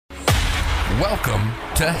Welcome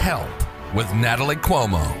to Help with Natalie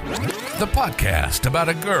Cuomo, the podcast about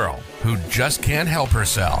a girl who just can't help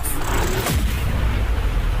herself.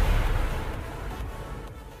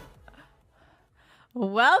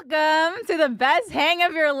 Welcome to the best hang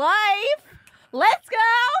of your life. Let's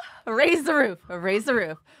go. Raise the roof. Raise the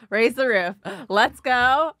roof. Raise the roof. Let's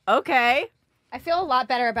go. Okay. I feel a lot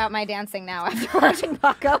better about my dancing now after watching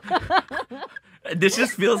Paco. This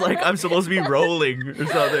just feels like I'm supposed to be rolling or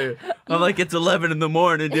something. I'm like, it's 11 in the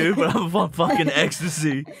morning, dude, but I'm on fucking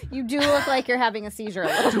ecstasy. You do look like you're having a seizure a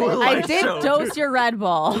little bit. I did dose your Red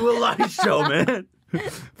Bull. Do a live show, man.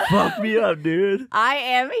 Fuck me up, dude. I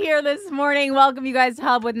am here this morning. Welcome you guys to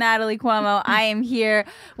Help with Natalie Cuomo. I am here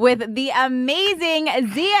with the amazing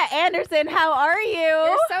Xia Anderson. How are you?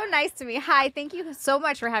 You're so nice to me. Hi, thank you so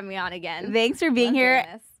much for having me on again. Thanks for being here.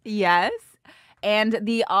 Yes. And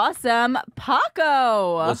the awesome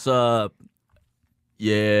Paco. What's up?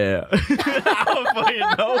 Yeah. I don't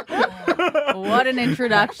fucking know. What an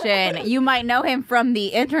introduction. You might know him from the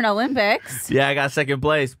Intern Olympics. Yeah, I got second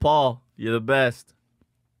place. Paul, you're the best.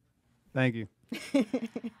 Thank you.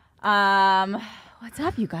 What's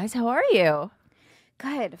up, you guys? How are you?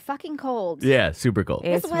 Good. Fucking cold. Yeah, super cold.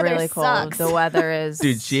 It's weather really cold. sucks. The weather is...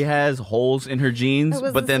 Dude, she has holes in her jeans, It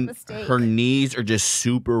was but a then mistake. her knees are just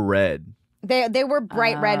super red. They were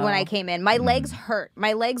bright red when I Oh. came in. My legs hurt.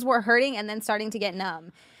 My legs were hurting and then starting to get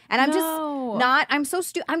numb. And I'm No. just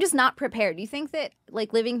not, I'm just not prepared. You think that,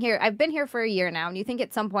 like, living here, I've been here for a year now, and you think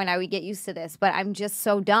at some point I would get used to this, but I'm just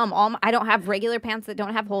so dumb. I don't have regular pants that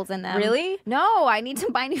don't have holes in them. Really? No, I need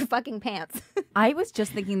to buy new fucking pants. I was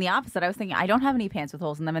just thinking the opposite. I was thinking, I don't have any pants with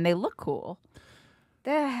holes in them, and they look cool.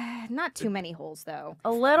 Not too many holes, though.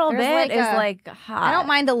 A little There's bit like is a- like hot. I don't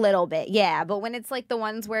mind a little bit, yeah, but when it's like the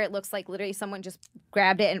ones where it looks like literally someone just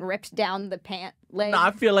grabbed it and ripped down the pant leg. No, I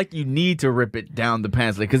feel like you need to rip it down the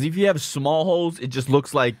pants leg, because if you have small holes, it just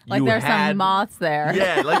looks like Like you there's had some moths there.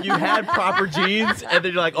 Yeah, like you had proper jeans, and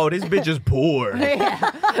then you're like, oh, this bitch is poor. Is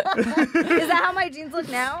that how my jeans look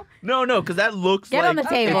now? No, because that looks Get like on the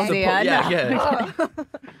table, it's Zia. Yeah, No. yeah.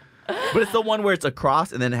 But it's the one where it's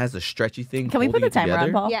across, and then it has a stretchy thing. Can we put holding the it timer on,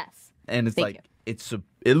 together. Paul? Yes. And it's Thank like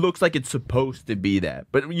it looks like it's supposed to be that,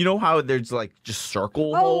 but you know how there's like just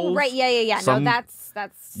circle Oh, holes. right. Yeah. Some- No, that's.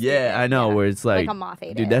 Yeah, stupid. I know. Yeah. Where it's like a moth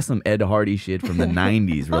ate dude, it. that's some Ed Hardy shit from the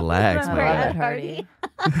 '90s. Relax, my Ed guy. Hardy.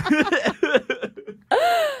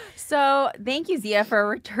 So thank you, Zia, for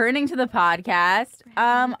returning to the podcast.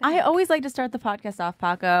 I always like to start the podcast off,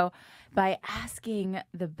 Paco, by asking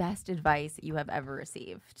the best advice you have ever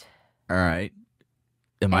received. All right.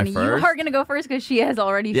 Am I And first? you are going to go first because she has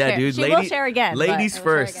already Yeah, shared. dude. She will share again. but- Ladies I will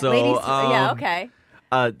share first. again. So, Ladies, yeah, okay.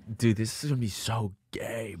 Dude, this is gonna be so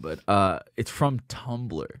gay, but it's from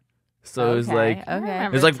Tumblr. So it's like, I okay.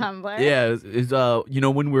 remember it's like, Tumblr. yeah, it's you know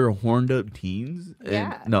when we were horned up teens. And,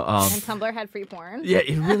 Yeah. No, And Tumblr had free porn. yeah,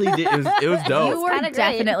 it really did. It was dope. You were kinda great.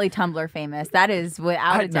 definitely Tumblr famous. That is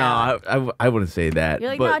without a doubt. I wouldn't say that. You're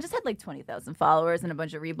like, but no, I just had like 20,000 followers and a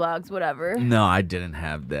bunch of reblogs, whatever. no, I didn't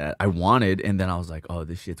have that. I wanted, and then I was like, oh,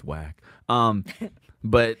 this shit's whack.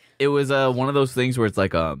 But it was one of those things where it's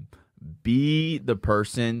like, be the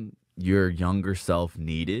person your younger self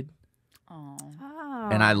needed. Oh.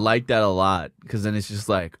 And I like that a lot because then it's just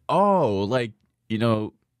like, oh, like, you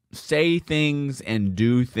know, say things and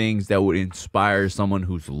do things that would inspire someone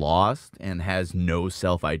who's lost and has no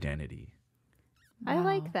self-identity. I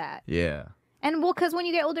like that. Yeah. And well, because when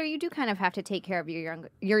you get older, you do kind of have to take care of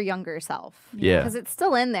your younger self. Yeah. Because it's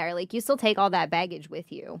still in there. Like, you still take all that baggage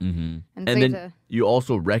with you. Mm-hmm. And And so you then have to- you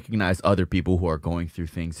also recognize other people who are going through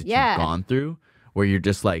things that Yeah. you've gone through where you're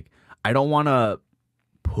just like, I don't want to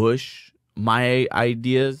push my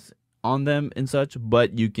ideas on them and such,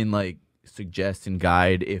 but you can like suggest and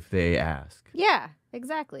guide if they ask. Yeah,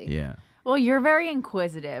 exactly. Yeah. Well, you're very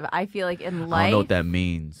inquisitive. I feel like in I life, don't know what that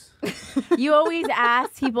means. you always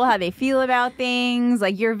ask people how they feel about things.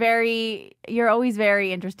 Like you're always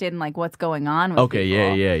very interested in like what's going on with Okay,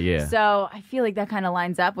 people. yeah. So I feel like that kind of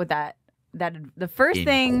lines up with that the first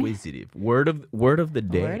thing. Inquisitive. Word of the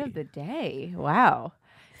day. Word of the day. Wow.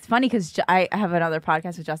 It's funny because I have another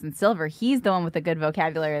podcast with Justin Silver. He's the one with the good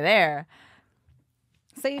vocabulary there.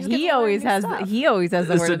 So you just get He to learn always new has stuff.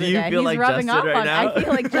 the word So of do the you day. feel He's like rubbing Justin off right on. now? I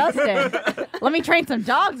feel like Justin. Let me train some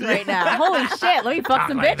dogs right now. Holy shit! Let me fuck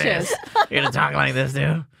some bitches. You're gonna talk like this,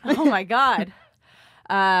 dude. Oh my god.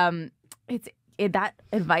 That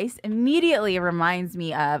advice immediately reminds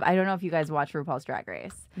me of, I don't know if you guys watch RuPaul's Drag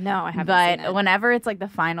Race. No, I haven't But seen it. whenever it's like the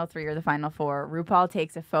final 3 or the final 4, RuPaul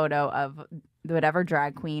takes a photo of whatever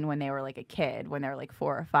drag queen when they were like a kid, when they were like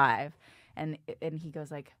 4 or 5. And he goes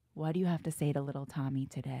like, what do you have to say to little Tommy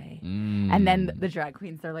today? And then the drag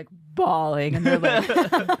queens, they're like bawling and they're like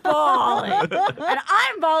bawling. And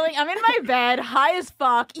I'm bawling. I'm in my bed, high as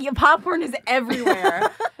fuck. Popcorn is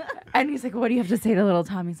everywhere. And he's like, what do you have to say to little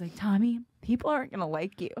Tommy? He's like, Tommy, people aren't going to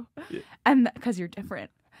like you. And because you're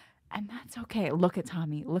different. And that's okay. Look at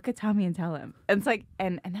Tommy and tell him. And it's like,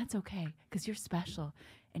 and that's okay because you're special.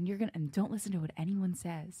 And and don't listen to what anyone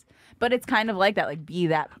says. But it's kind of like that, like be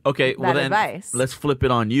that. Okay, well then advice. let's flip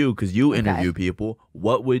it on you because you interview people.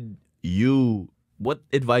 What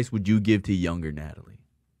advice would you give to younger Natalie?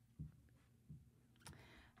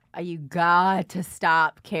 You got to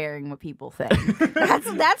stop caring what people think.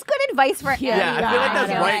 That's good advice for Yeah, I feel like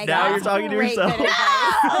that's right now you're talking to yourself.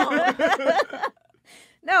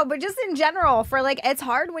 No, but just in general, for like, it's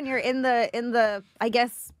hard when you're in the I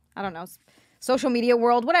guess, I don't know, social media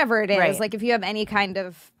world, whatever it is. Right. Like if you have any kind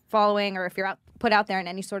of following or if you're put out there in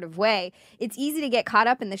any sort of way, it's easy to get caught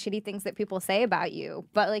up in the shitty things that people say about you.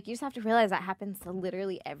 But like you just have to realize that happens to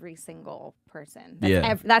literally every single person.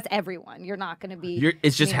 That's everyone. You're not going to be.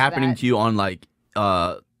 It's just happening to you on like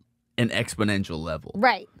an exponential level,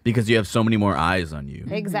 right? Because you have so many more eyes on you.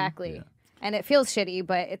 Exactly. Yeah. And it feels shitty,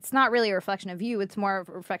 but it's not really a reflection of you. It's more of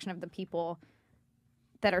a reflection of the people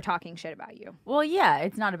that are talking shit about you. Well, yeah,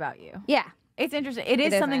 it's not about you. Yeah. It's interesting. It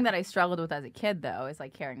is something isn't. that I struggled with as a kid, though, is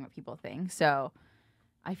like caring what people think. So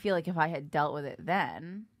I feel like if I had dealt with it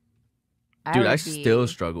then, Dude, I still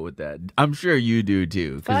struggle with that. I'm sure you do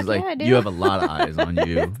too, because Fuck yeah, I do. you have a lot of eyes on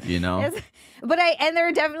you. You know. But there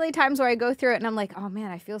are definitely times where I go through it and I'm like, oh man,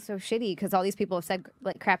 I feel so shitty because all these people have said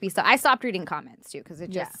like crappy stuff. I stopped reading comments too because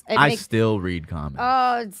I still read comments.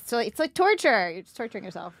 Oh, it's like torture. You're just torturing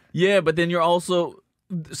yourself. Yeah, but then you're also.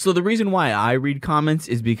 So the reason why I read comments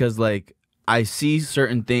is because like I see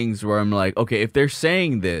certain things where I'm like, okay, if they're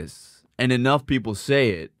saying this and enough people say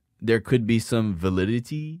it, there could be some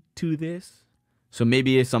validity to this. So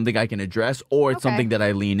maybe it's something I can address, or it's something that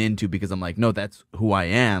I lean into because I'm like, no, that's who I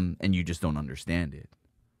am, and you just don't understand it.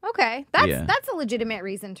 Okay, that's a legitimate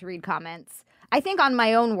reason to read comments. I think on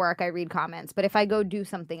my own work I read comments, but if I go do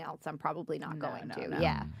something else, I'm probably not going to. No.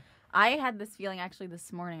 Yeah. I had this feeling actually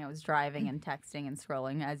this morning. I was driving and texting and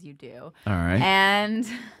scrolling as you do. All right. And,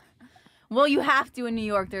 well, you have to in New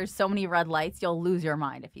York. There's so many red lights. You'll lose your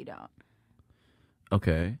mind if you don't.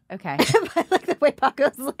 Okay. Okay. I like the way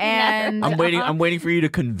Paco's looking And at her. I'm waiting for you to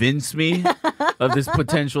convince me of this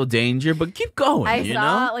potential danger, but keep going. I you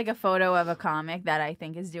saw know? like a photo of a comic that I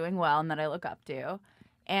think is doing well and that I look up to.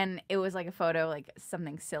 And it was like a photo, like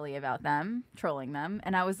something silly about them, trolling them.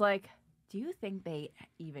 And I was like, do you think they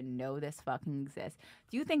even know this fucking exists?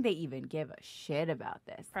 Do you think they even give a shit about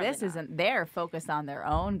this? This isn't, they're focused on their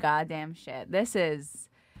own goddamn shit.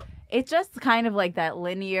 It's just kind of like that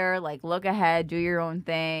linear, like look ahead, do your own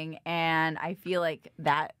thing. And I feel like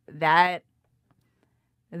that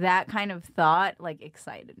kind of thought like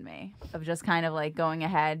excited me of just kind of like going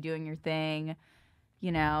ahead, doing your thing.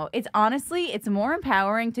 You know, it's honestly, it's more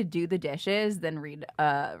empowering to do the dishes than read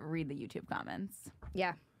the YouTube comments.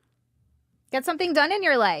 Yeah. Get something done in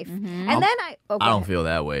your life. Mm-hmm. And then I don't feel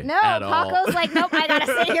that way. No, at all. Paco's like, nope, I gotta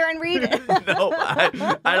sit here and read it. No,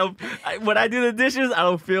 I don't. When I do the dishes, I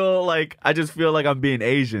don't feel like. I just feel like I'm being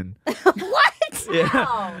Asian. What? Yeah,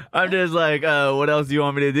 Wow. I'm just like, what else do you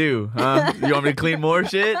want me to do? Huh? You want me to clean more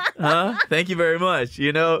shit? Huh? Thank you very much.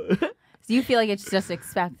 You know. So you feel like it's just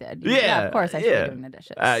expected. Yeah, of course I should be doing the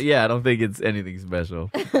dishes. Yeah, I don't think it's anything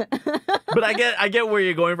special. But I get where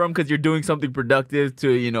you're going from because you're doing something productive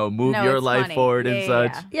to, you know, move your it's life funny. forward and Yeah,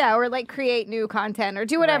 such. yeah. Yeah, or like create new content or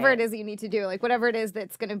do whatever Right. it is that you need to do. Like whatever it is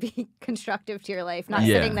that's going to be constructive to your life, not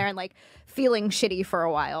Yeah. sitting there and like feeling shitty for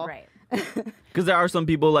a while. Right. Because there are some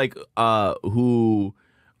people like who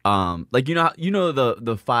like you know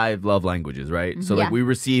the 5 love languages, right? So like Yeah. we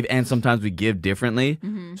receive and sometimes we give differently.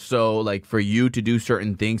 So like for you to do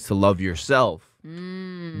certain things to love yourself,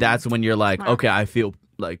 that's when you're like, okay, I feel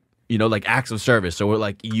like, you know, like acts of service. So we're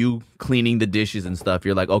like you cleaning the dishes and stuff.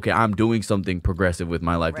 You're like, okay, I'm doing something progressive with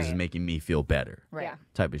my life. This is Right. making me feel better. Right. Yeah.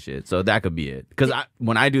 Type of shit. So that could be it. Because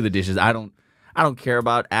when I do the dishes, I don't care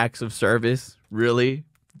about acts of service really.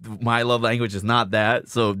 My love language is not that.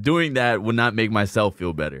 So doing that would not make myself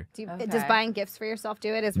feel better. Does Okay. buying gifts for yourself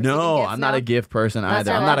do it? Is No, receiving gifts I'm not now? a gift person That's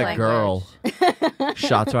either. your I'm not love a girl.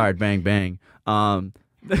 Shots fired, bang bang. How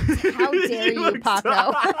dare you,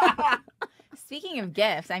 Paco? Speaking of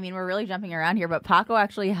gifts, I mean, we're really jumping around here, but Paco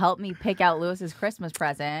actually helped me pick out Lewis's Christmas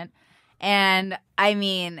present. And I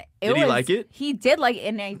mean, Did he like it? He did like it,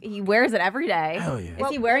 and he wears it every day. Hell yeah. Is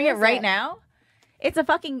Well, he wearing what it is right it? now?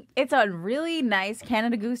 It's a really nice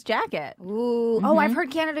Canada Goose jacket. Ooh. Oh, I've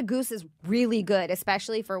heard Canada Goose is really good,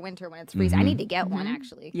 especially for winter when it's freezing. I need to get one,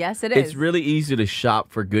 actually. Yes, it is. It's really easy to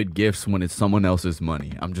shop for good gifts when it's someone else's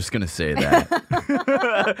money. I'm just going to say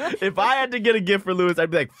that. If I had to get a gift for Lewis,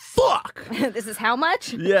 I'd be like, fuck! This is how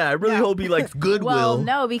much? Yeah, I really hope he likes Goodwill. Well,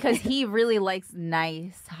 no, because he really likes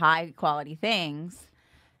nice, high-quality things.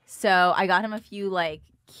 So I got him a few, like,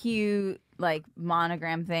 cute, like,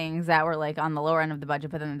 monogram things that were, like, on the lower end of the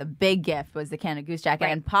budget. But then the big gift was the Canada Goose jacket.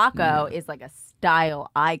 Right. And Paco is, like, a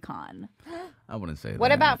style icon. I wouldn't say that.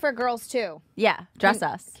 What about for girls, too? Yeah, dress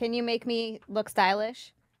us. Can you make me look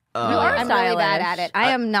stylish? You are I'm stylish. really bad at it. I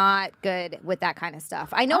am not good with that kind of stuff.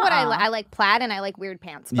 I know what I like. I like plaid and I like weird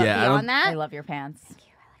pants. But beyond I that, love your pants.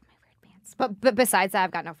 but besides that,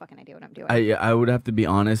 I've got no fucking idea what I'm doing. I would have to be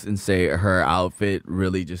honest and say her outfit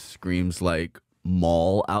really just screams like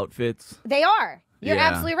mall outfits. They are. You're Yeah.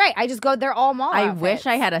 absolutely right. I just go. They're all mall. I outfits. wish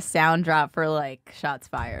I had a sound drop for, like, shots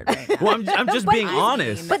fired right now. Well, I'm just being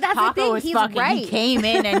honest. But that's the Paco thing, is he's fucking, right. He came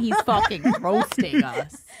in and he's fucking roasting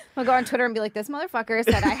us. I'll go on Twitter and be like, this motherfucker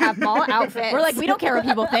said I have mall outfits. We're like, we don't care what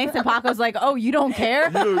people think. And Paco's like, oh, you don't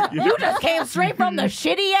care? You just came straight from the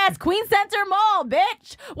shitty ass Queen Center Mall,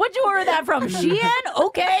 bitch. What'd you order that from? Shein?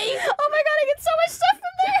 Okay. Oh my god, I get so much stuff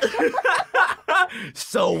from there.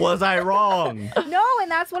 So was I wrong? No,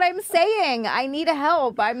 and that's what I'm saying. I need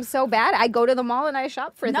help. I'm so bad. I go to the mall and I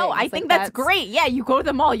shop for things. No, I think that's great. Yeah, you go to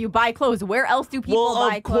the mall, you buy clothes. Where else do people Well,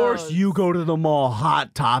 buy of clothes? course you go to the mall.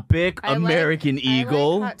 Hot Topic, I like- American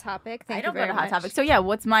Eagle. I like Hot Topic. Thank I you don't go very to Hot much. Topic. So yeah,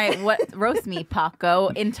 what roast me, Paco,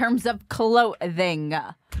 in terms of clothing?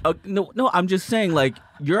 No, I'm just saying, like,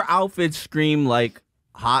 your outfits scream like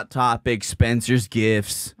Hot Topic, Spencer's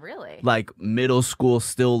Gifts. Really? Like middle school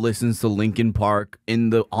still listens to Linkin Park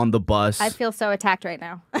on the bus. I feel so attacked right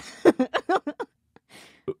now.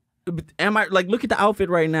 Am I like look at the outfit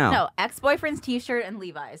right now? No, ex-boyfriend's t-shirt and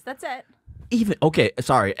Levi's. That's it. Even okay,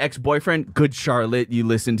 sorry, ex-boyfriend, Good Charlotte you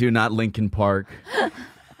listen to, not Linkin Park.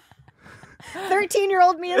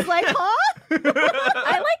 13-year-old me is like, huh?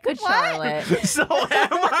 I like Good Charlotte. So am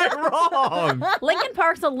I wrong? Linkin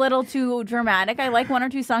Park's a little too dramatic. I like one or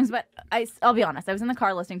two songs, but I'll be honest. I was in the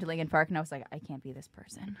car listening to Linkin Park, and I was like, I can't be this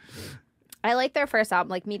person. I like their first album.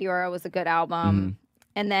 Like Meteora was a good album.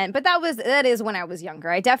 And then, but that is when I was younger.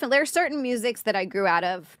 I definitely, there's certain musics that I grew out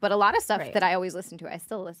of, but a lot of stuff Right. that I always listen to, I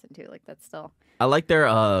still listen to. Like that's still. I like their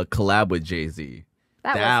collab with Jay-Z.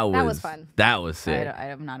 That was fun. That was sick.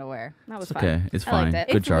 I'm not aware. That was It's fun. okay. It's I liked fine. it.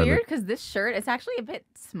 Good It's Charlotte. weird because this shirt, it's actually a bit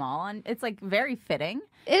small and it's like very fitting.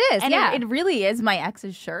 It is, And yeah. it really is my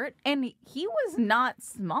ex's shirt, and he was not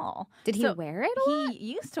small. Did he So wear it a lot?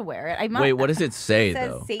 He used to wear it. Wait, what does it say It says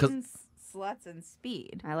though? 'Cause Satan's sluts and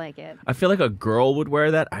speed. I like it. I feel like a girl would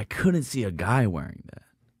wear that. I couldn't see a guy wearing that.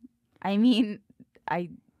 I mean,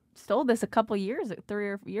 I stole this a couple years, 3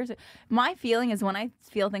 or 4 years ago. My feeling is when I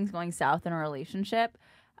feel things going south in a relationship,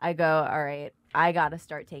 I go, all right, I got to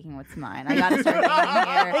start taking what's mine. I got to start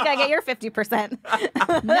I think getting I get your 50%.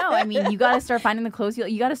 here. No, I mean, you got to start finding the clothes.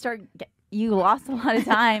 You got to start, you lost a lot of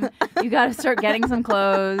time. You got to start getting some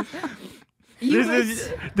clothes. This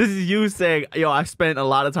is you saying, yo, I spent a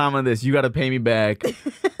lot of time on this. You got to pay me back.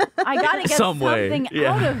 I got to get Some way, something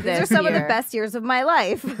yeah. out of this. These are some of the year. best years of my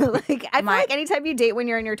life. Like I feel My- like anytime you date when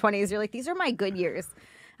you're in your 20s, you're like, these are my good years.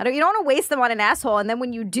 You don't want to waste them on an asshole. And then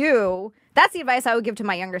when you do, that's the advice I would give to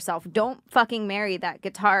my younger self. Don't fucking marry that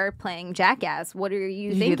guitar playing jackass. What are you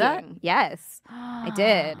Did thinking? you do that? Yes, I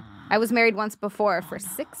did. I was married once before for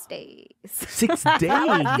 6 days. 6 days.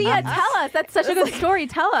 Thea, tell us. That's such a good story.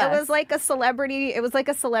 Tell us. It was like a celebrity. It was like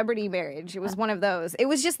a celebrity marriage. It was one of those. It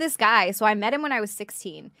was just this guy. So I met him when I was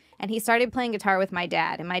 16, and he started playing guitar with my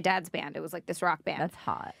dad in my dad's band. It was like this rock band. That's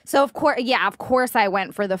hot. So of course, I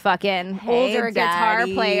went for the fucking Hey, older guitar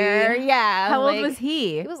daddy. player. Yeah. How old like- was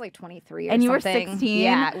he? He was like 23 or And you were something. 16?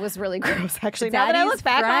 Yeah, it was really gross actually. Now that I Daddy's look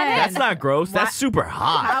back on friend. it. That's not gross. That's super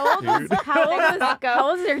hot. How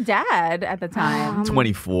old was your dad at the time?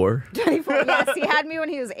 24. 24. Yes, he had me when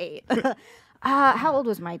he was 8. How old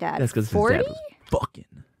was my dad? That's because 40? his dad was fucking.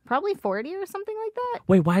 Probably 40 or something like that.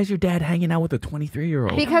 Wait, why is your dad hanging out with a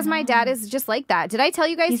 23-year-old? Because my dad is just like that. Did I tell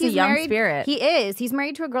you guys He's a young married? spirit. He is. He's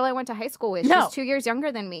married to a girl I went to high school with. No. She's 2 years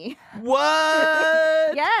younger than me.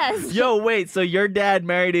 What? Yes. Yo, wait, so your dad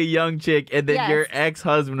married a young chick and then Yes. your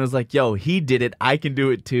ex-husband was like, yo, he did it. I can do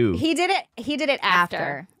it too. He did it. He did it after.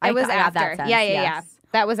 After. It was I got after. that sense, yeah. yes.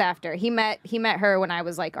 That was after. He met her when I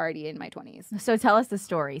was like already in my 20s. So tell us the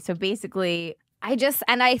story. So basically, I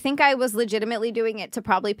think I was legitimately doing it to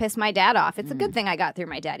probably piss my dad off. It's a good thing I got through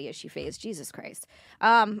my daddy issue phase. Jesus Christ.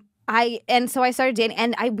 so I started dating,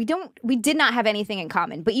 and we did not have anything in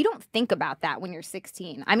common. But you don't think about that when you're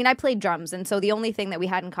 16. I mean, I played drums, and so the only thing that we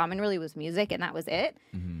had in common really was music, and that was it.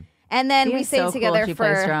 Mm-hmm. And then She we is stayed so together cool. She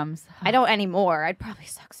for. plays drums. I don't anymore. I'd probably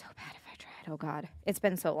suck so bad if I tried. Oh God, it's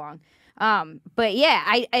been so long. But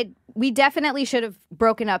yeah, we definitely should have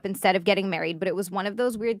broken up instead of getting married. But it was one of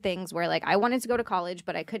those weird things where like I wanted to go to college,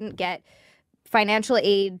 but I couldn't get financial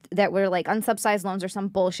aid that were like unsubsidized loans or some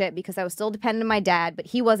bullshit because I was still dependent on my dad, but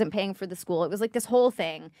he wasn't paying for the school. It was like this whole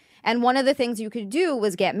thing. And one of the things you could do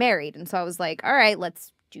was get married. And so I was like, all right,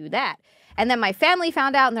 let's do that. And then my family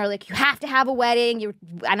found out and they're like, you have to have a wedding.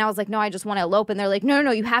 And I was like, no, I just want to elope. And they're like, no,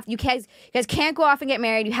 you guys can't go off and get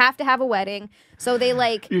married. You have to have a wedding. So they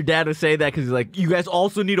like. Your dad would say that because he's like, you guys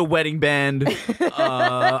also need a wedding band.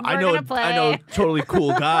 I know a totally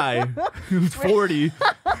cool guy who's 40.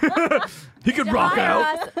 He could rock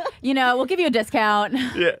out. You know, we'll give you a discount.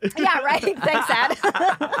 Yeah. Yeah, right. Thanks,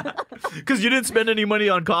 Dad. Because you didn't spend any money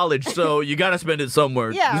on college, so you got to spend it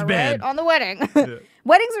somewhere. Yeah, This right. band. On the wedding. Yeah.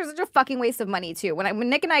 Weddings are such a fucking waste of money, too. When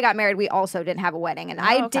Nick and I got married, we also didn't have a wedding. And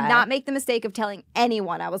I did not make the mistake of telling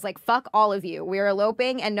anyone. I was like, fuck all of you. We're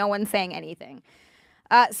eloping and no one's saying anything.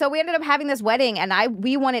 So we ended up having this wedding, and I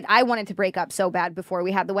wanted to break up so bad before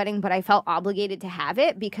we had the wedding, but I felt obligated to have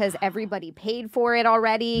it because everybody paid for it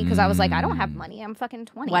already. Because I was like, I don't have money. I'm fucking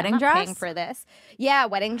 20. Wedding I'm not dress? paying for this. Yeah,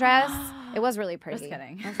 wedding dress. It was really pretty. Just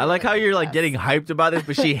kidding. I like how you're like getting hyped about this,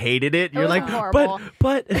 but she hated it. You're was like, horrible.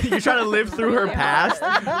 but you're trying to live through her past.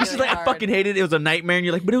 She's like, I fucking hated it. It was a nightmare. And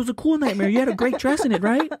you're like, but it was a cool nightmare. You had a great dress in it,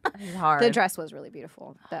 right? It's hard. The dress was really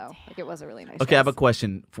beaubeautiful, though. Like, it was a really nice Okay, I have a dress.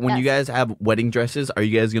 question. When you guys have wedding dresses, are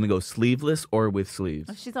you guys gonna go sleeveless or with sleeves?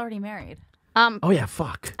 She's already married. Oh yeah,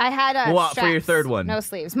 fuck. I had a Well, for your third one. No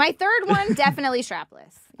sleeves. My third one, definitely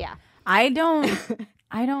strapless. Yeah. I don't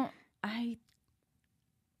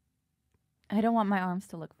want my arms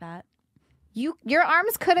to look fat. Your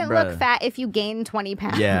arms couldn't Bruh. look fat if you gained 20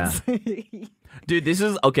 pounds. Yeah. Dude, this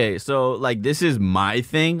is okay. So like, this is my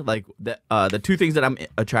thing. Like the two things that I'm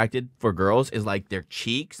attracted for girls is like their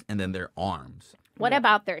cheeks and then their arms. What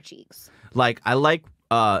about their cheeks? Like I like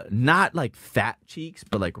not like fat cheeks,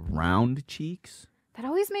 but like round cheeks. That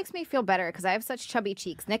always makes me feel better because I have such chubby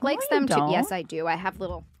cheeks. Nick No, likes you them too. don't. Yes, I do. I have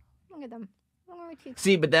little. Look at them. Look at my cheeks.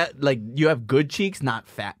 See, but that like you have good cheeks, not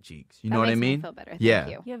fat cheeks. You know what I That makes me mean? feel better. Yeah.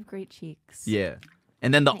 Thank you. You have great cheeks. Yeah.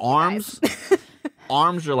 And then the Thank you, arms,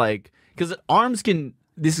 arms are like, because arms can.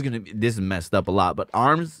 This is messed up a lot, but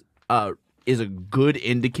arms is a good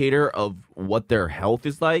indicator of what their health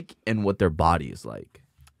is like and what their body is like.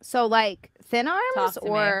 So like thin arms Talk to me.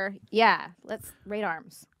 or yeah, let's rate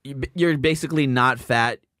arms. You're basically not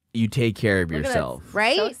fat. You take care of Look at yourself. that.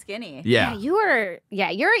 Right? So skinny. Yeah. You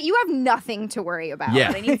have nothing to worry about.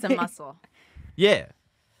 Yeah. They need some muscle. Yeah.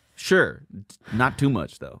 Sure. Not too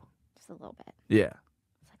much though. Just a little bit. Yeah.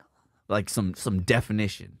 Like some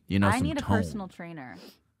definition. You know. I some need a tone. personal trainer.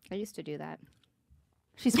 I used to do that.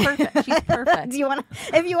 She's perfect. She's perfect. Do you want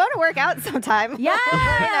to? If you want to work out sometime, Yeah.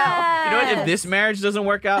 You know what? If this marriage doesn't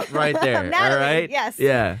work out, right there. Natalie, all right. yes.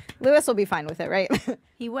 Yeah. Lewis will be fine with it, right?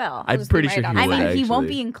 He will. I'm just be pretty right sure on he the would. I mean, he won't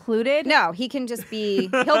actually. be included. No, he can just be.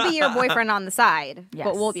 He'll be your boyfriend on the side, Yes.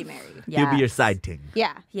 but we'll be married. He'll be your Yes. side ting.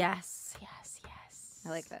 Yeah, Yes. I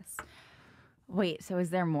like this. Wait, so is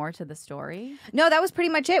there more to the story? No, that was pretty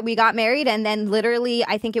much it. We got married, and then literally,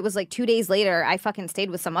 I think it was like 2 days later, I fucking stayed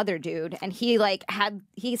with some other dude, and he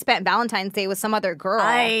spent Valentine's Day with some other girl.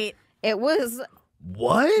 It was.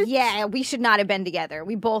 What? Yeah, we should not have been together.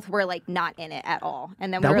 We both were like not in it at all,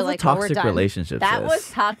 and then That we were was like, a "Oh, we're toxic done." relationship. That sis. was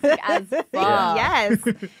toxic as fuck. Yes,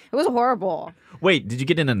 it was horrible. Wait, did you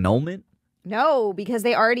get an annulment? No, because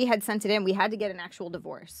they already had sent it in. We had to get an actual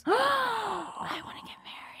divorce, I want to get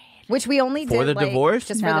married. which we only For did the like, divorce?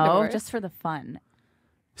 just for the No, divorce. just for the fun.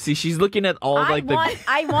 See, she's looking at all like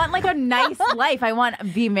I want like a nice life. I want to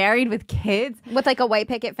be married with kids. with like a white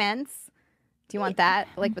picket fence. Do you want that,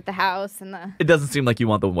 like with the house and the? It doesn't seem like you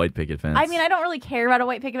want the white picket fence. I mean, I don't really care about a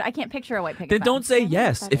white picket. I can't picture a white picket. Then fence. don't say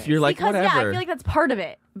yes if you're like because whatever. yeah, I feel like that's part of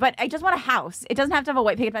it. But I just want a house. It doesn't have to have a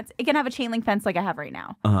white picket fence. It can have a chain link fence like I have right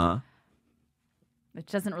now, Uh-huh. which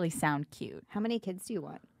doesn't really sound cute. How many kids do you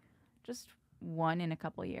want? Just one in a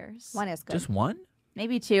couple years. One is good. Just one?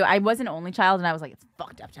 Maybe two. I was an only child, and I was like, it's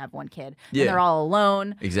fucked up to have one kid. Yeah. And they're all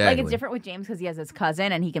alone. Like, Exactly. it's different with James because he has his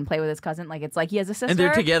cousin, and he can play with his cousin. Like, it's like he has a sister. And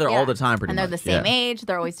they're together Yeah. all the time pretty And they're much. the same yeah. age.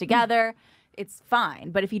 They're always together. It's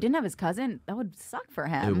fine. But if he didn't have his cousin, that would suck for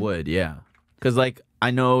him. It would, yeah. Because, like,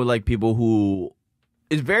 I know, like, people who...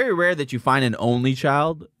 It's very rare that you find an only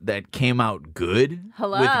child that came out good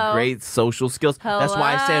Hello? with great social skills. That's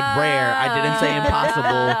why I said rare. I didn't say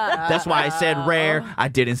impossible. That's why I said rare. I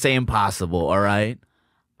didn't say impossible, all right?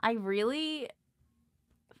 I really,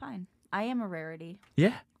 fine. I am a rarity.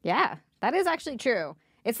 Yeah. Yeah, that is actually true.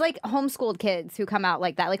 It's like homeschooled kids who come out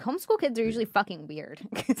like that. Like homeschool kids are usually fucking weird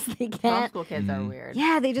because they can't. Homeschool kids are weird.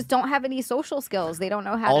 Yeah, they just don't have any social skills. They don't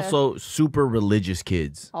know how to. Also, super religious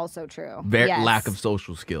kids. Also true. Very lack of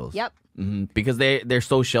social skills. Yep. Because they're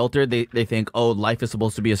so sheltered, they think, oh, life is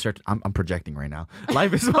supposed to be a certain. I'm projecting right now.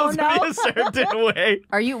 Life is supposed to be a certain way.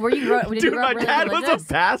 Were you? Did you Dude, grow my up really dad religious? was a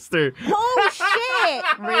pastor. Oh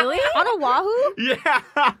shit! Really? On Oahu? Yeah.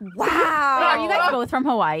 Wow. Wait, are you guys both from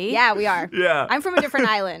Hawaii? Yeah, we are. Yeah. I'm from a different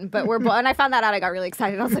island, but we're both. And I found that out. I got really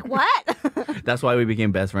excited. I was like, "What?" That's why we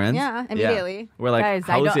became best friends. Yeah, immediately. We're like, Guys,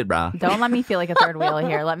 how is it, brah? Don't let me feel like a third wheel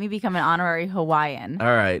here. Let me become an honorary Hawaiian. All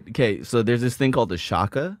right. Okay. So there's this thing called the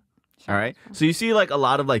shaka. All right. So you see like a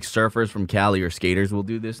lot of like surfers from Cali or skaters will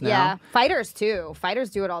do this now. Yeah, fighters too. Fighters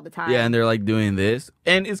do it all the time. Yeah, and they're like doing this,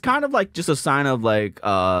 and it's kind of like just a sign of like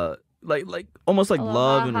almost like Aloha,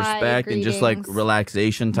 love and hi, respect and just like greetings.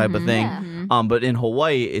 relaxation type of thing. Yeah. But in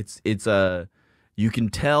Hawaii, it's you can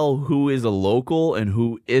tell who is a local and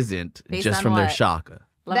who isn't Based just on from their what? shaka.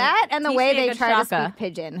 That and the teach way me a they good try to shaka. speak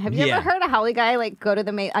pidgin. Have you Yeah. ever heard a Haole guy like go to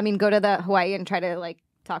the Hawaii and try to like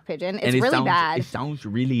talk pidgin? It's And it really sounds, bad. It sounds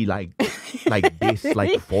really like this,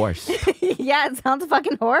 like force. Yeah, it sounds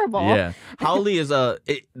fucking horrible. Yeah, haole is the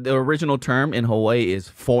original term in Hawaii is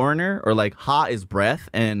foreigner, or like ha is breath,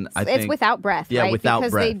 and I It's think without breath, Yeah, right? without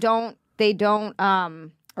because breath. they don't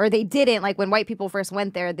or they didn't, like when white people first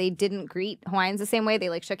went there, they didn't greet Hawaiians the same way. They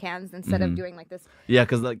like shook hands instead of doing like this. yeah,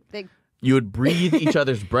 because like They, you would breathe each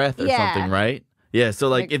other's breath or Yeah. something, right? Yeah, so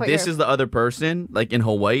like Like, if put this your- is the other person, like in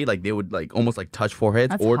Hawaii, like they would like almost like touch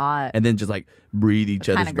foreheads That's or hot. and then just like breathe each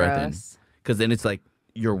other's Kind of breath gross. in, because then it's like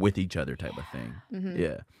you're with each other type of thing. Mm-hmm.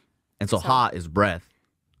 Yeah, and so ha is breath,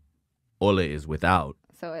 ole is without.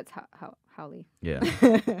 so it's Haole. Yeah,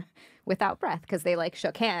 Without breath because they like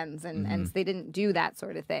shook hands and Mm-hmm. they didn't do that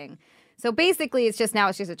sort of thing. So basically, it's just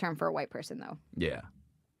a term for a white person though. yeah.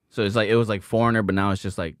 So it's like it was like foreigner, but now it's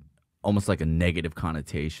just like almost like a negative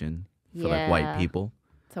connotation for like white Yeah. people.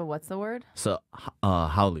 So what's the word? So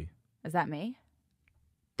haole. Is that me?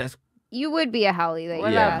 That's You would be a Haole. Like,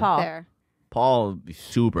 What yeah, about Paul? There. Paul would be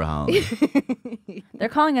super haole. They're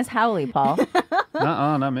calling us Howley, Paul.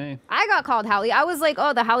 Nuh-uh, not me. I got called Haole. I was like,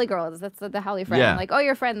 oh, the Haole girl. That's the Haole friend. Yeah. Like, oh,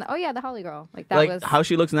 your friend. Oh, yeah, the Haole girl. Like that like was. how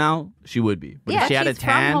she looks now, she would be. But Yeah, if she had a she's from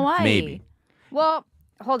tan, Hawaii. maybe. Well,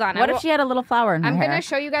 hold on. What if she had a little flower in her I'm hair? gonna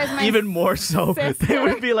show you guys my. Even more so, they sister.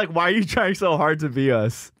 would be like, "Why are you trying so hard to be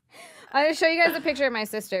us?" I'm gonna show you guys a picture of my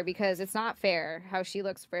sister because it's not fair how she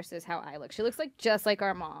looks versus how I look. She looks like just like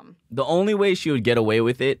our mom. The only way she would get away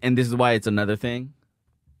with it, and this is why it's another thing.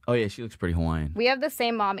 Oh yeah, she looks pretty Hawaiian. We have the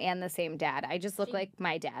same mom and the same dad. I just look like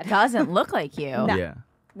my dad. Doesn't look like you. No. Yeah.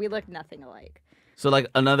 We look nothing alike. So like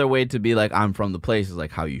another way to be like I'm from the place is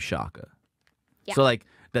like how you shaka. Yeah. So like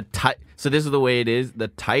so this is the way it is. The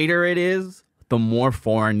tighter it is, the more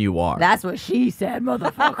foreign you are. That's what she said,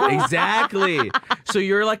 motherfucker. Exactly. So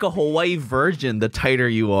you're like a Hawaii virgin the tighter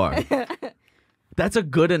you are. That's a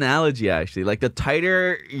good analogy, actually. Like the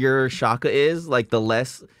tighter your shaka is, like the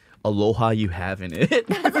less aloha you have in it.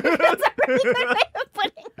 That's a really good way of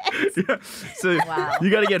putting it. Yeah. So Wow. you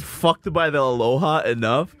gotta get fucked by the aloha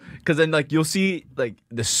enough, because then like you'll see like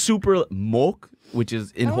the super moke, which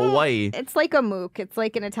is in Hawaii. It's like a mook. It's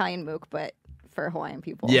like an Italian mook, but for Hawaiian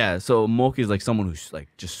people. Yeah, so moke is like someone who's like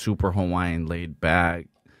just super Hawaiian, laid back,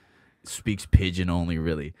 speaks pidgin only,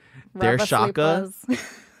 really. Their shaka,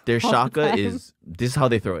 time. is this is how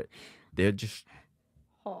they throw it. They're just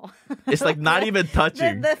Oh. it's like not even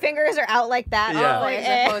touching. The fingers are out like that. Yeah. Oh, Like,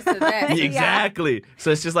 eh. opposed to this. Exactly.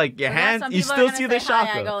 So it's just like your So now hands. some You people are still gonna see the say hi,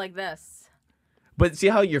 shaka, I go like this. but see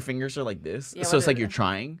how your fingers are like this. Yeah, so what it's like is you're it?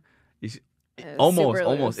 trying. You see- It's almost, super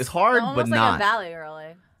almost. loose. It's hard, Almost but like not. a valley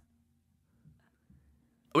girly.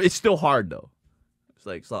 It's still hard though. It's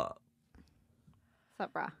like stop. What's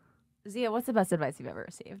up, brah? Zia, what's the best advice you've ever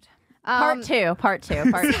received? Um, Part two.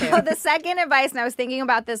 So the second advice, and I was thinking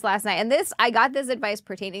about this last night, and I got this advice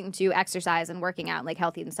pertaining to exercise and working out and like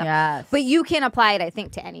healthy and stuff. Yes. But you can apply it, I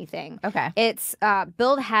think, to anything. Okay. It's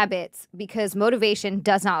build habits because motivation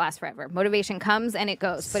does not last forever. Motivation comes and it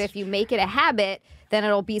goes. But if you make it a habit, then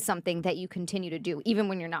it'll be something that you continue to do, even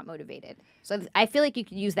when you're not motivated. So I feel like you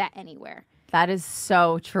could use that anywhere. That is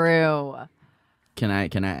so true. Can I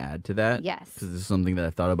add to that? Yes. Because this is something that I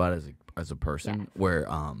thought about as a person, Yes. where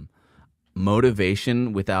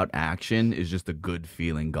motivation without action is just a good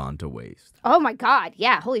feeling gone to waste. Oh my God.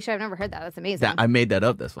 Yeah. Holy shit. I've never heard that. That's amazing. I made that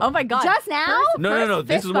up. That's why. Oh my god. Just now? No.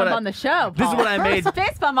 This Fist is bump what I- on the show. this is Paul. what I made. First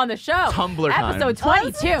fist bump on the show. Tumblr time. Episode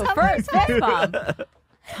 22. First fist bump.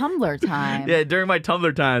 Tumblr time. Yeah, during my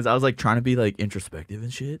Tumblr times, I was like trying to be like introspective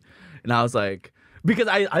and shit. And I was like, because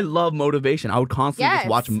I love motivation. I would constantly just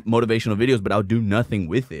watch motivational videos, but I would do nothing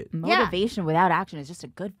with it. Motivation without action is just a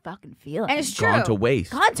good fucking feeling. And it's true. Gone to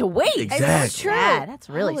waste. Gone to waste. Exactly. It's true. Yeah, that's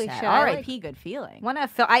really Holy sad. shit. R.I.P. Good feeling.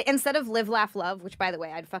 Instead of live, laugh, love, which by the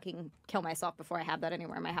way, I'd fucking kill myself before I have that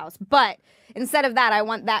anywhere in my house. But instead of that, I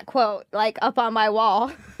want that quote like up on my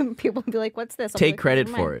wall. People would be like, "What's this?" Take credit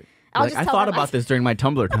for it. Like, I thought about this during my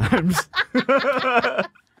Tumblr times.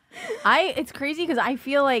 It's crazy because I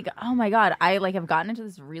feel like, oh my God, I like have gotten into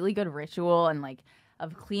this really good ritual and like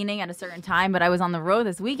of cleaning at a certain time, but I was on the road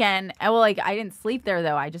this weekend. And well, like I didn't sleep there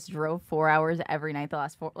though. I just drove 4 hours every night the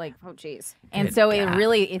last 4, like, oh jeez. And Good so God.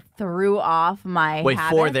 it threw off my Wait,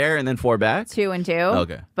 habits. 4 there and then 4 back? 2 and 2.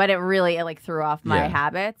 Okay. But it like threw off my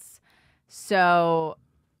habits. So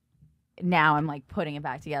now I'm like putting it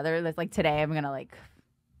back together. That's like today I'm gonna like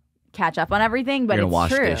catch up on everything, but You're it's gonna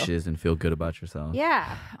wash true. dishes and feel good about yourself.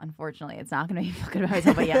 Yeah. Unfortunately, it's not gonna be feel good about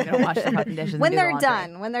myself, but yeah, I'm gonna wash the fucking dishes. When and do the they're laundry.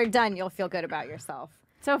 done, when they're done, you'll feel good about yourself.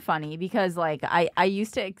 So funny because like I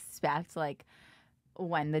used to expect like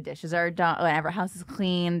when the dishes are done, whenever house is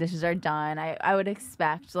clean, dishes are done, I would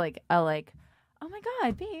expect like oh my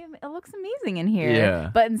God, babe, it looks amazing in here.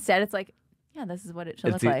 Yeah. But instead it's like, yeah, this is what it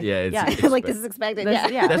should look like. Yeah, it's Like this is expected.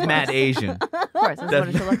 This- yeah. That's mad Asian. Of course, this is what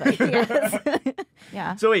it should look like. Yes.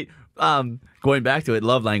 Yeah. So wait, going back to it,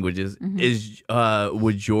 love languages is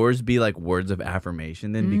would yours be like words of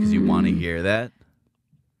affirmation then because you want to hear that?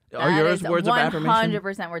 Are That yours is words of affirmation?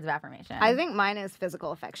 100% words of affirmation. I think mine is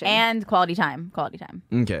physical affection. and quality time. Quality time.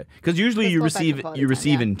 Okay, because usually you Physical affection, receive quality you time,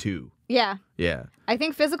 receive yeah. in 2. yeah. Yeah. I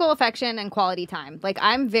think physical affection and quality time. Like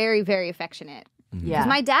I'm very, very affectionate. Yeah. Because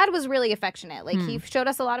my dad was really affectionate. Like he showed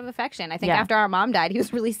us a lot of affection. I think Yeah. after our mom died, he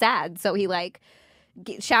was really sad. So he like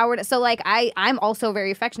showered. So like I'm also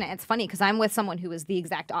very affectionate. It's funny because I'm with someone who is the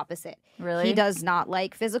exact opposite. Really? He does not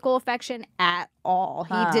like physical affection at all.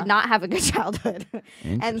 He did not have a good childhood.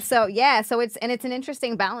 And so yeah, so it's an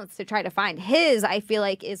interesting balance to try to find. His I feel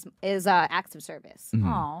like is acts of service.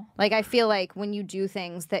 Aw. Like I feel like when you do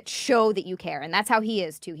things that show that you care, and that's how he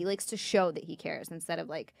is too. He likes to show that he cares instead of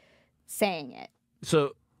like saying it.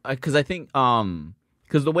 So, because I think,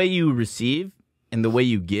 because the way you receive and the way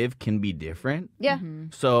you give can be different. Yeah.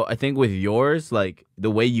 So I think with yours, like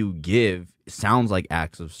the way you give sounds like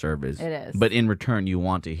acts of service. It is. But in return, you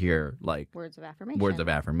want to hear like Words of affirmation. words of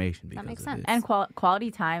affirmation. Because makes of sense. it. And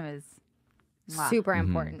quality time is wow. Super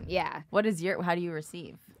important. Yeah. What is how do you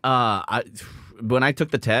receive? When I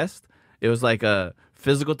took the test, it was like a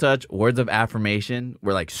physical touch, words of affirmation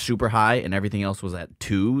were like super high, and everything else was at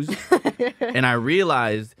 2s. And I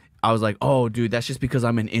realized I was like, oh, dude, that's just because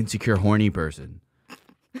I'm an insecure, horny person.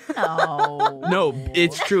 Oh. No,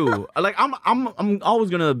 it's true. Like I'm always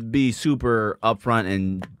gonna be super upfront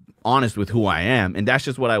and honest with who I am, and that's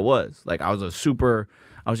just what I was. Like I was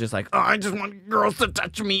just like, oh, I just want girls to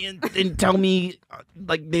touch me and tell me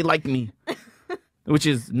like they like me, which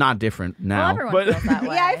is not different now. Everyone but feels that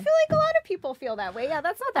way. Yeah, I feel like a lot of people feel that way. Yeah,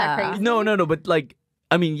 that's not that crazy. no, but like.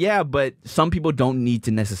 I mean, yeah, but some people don't need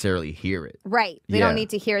to necessarily hear it. Right. They Yeah. don't need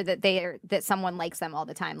to hear that someone likes them all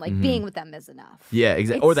the time. Like being with them is enough. Yeah,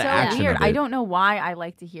 exactly. It's Or the so action weird. of it. I don't know why I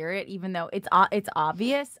like to hear it, even though it's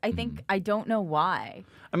obvious. I think I don't know why.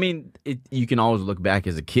 I mean, you can always look back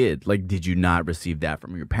as a kid. Like, did you not receive that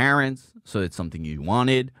from your parents? So it's something you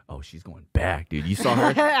wanted. Oh, she's going back, dude. You saw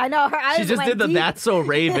her. I know. Her eyes She just went did the deep. "That's so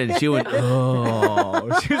Raven." She went,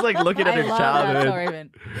 oh. She was like looking at I her love childhood.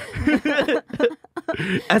 That so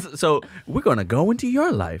Raven. So we're gonna go into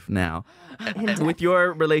your life now. With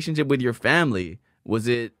your relationship with your family, was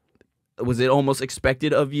it almost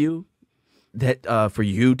expected of you that for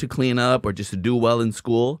you to clean up or just to do well in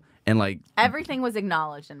school? And like Everything was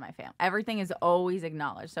acknowledged in my family. Everything is always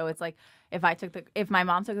acknowledged. So it's like if my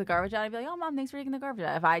mom took the garbage out, I'd be like, "Oh, mom, thanks for taking the garbage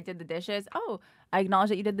out." If I did the dishes, "Oh, I acknowledge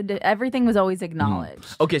that you did the everything was always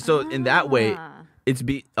acknowledged. okay, so in that way,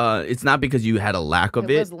 it's not because you had a lack of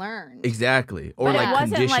It it. was learned. Exactly. Or But like it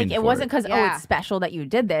wasn't conditioned like it for wasn't because oh Yeah. it's special that you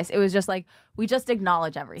did this. It was just like we just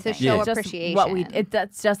acknowledge everything. show It's just appreciation. What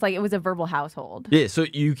that's just like it was a verbal household. Yeah, so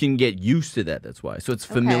you can get used to that. That's why. So it's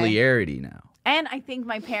familiarity now. And I think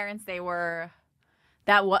my parents that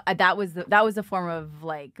was the form of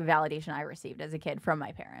like validation I received as a kid from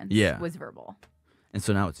my parents. Yeah. Was verbal. And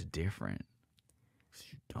so now it's different.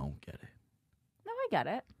 You don't get it. No, I get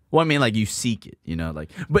it. Well, I mean, like you seek it, you know,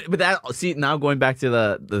 like, but that. See, now going back to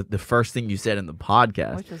the first thing you said in the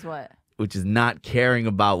podcast, Which was what? which is not caring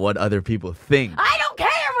about what other people think. I don't care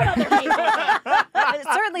what other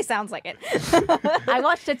people. Certainly definitely sounds like it. I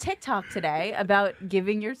watched a TikTok today about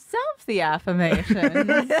giving yourself the affirmations.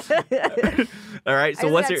 All right. So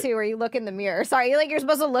I what's that your? too, where you look in the mirror. Sorry, you're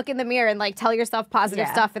supposed to look in the mirror and like tell yourself positive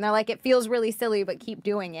Yeah. stuff, and they're like, it feels really silly, but keep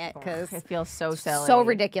doing it because It feels so silly. so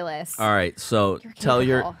ridiculous. All right. So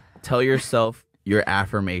capable. tell yourself your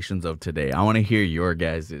affirmations of today. I want to hear your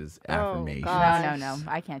guys' affirmations. God. No.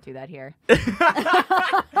 I can't do that here.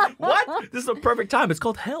 What? This is a perfect time. It's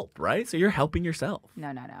called help, right? So you're helping yourself.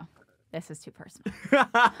 No. This is too personal.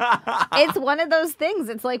 It's one of those things.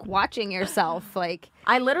 It's like watching yourself. Like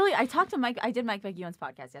I talked to Mike. I did Mike McEwen's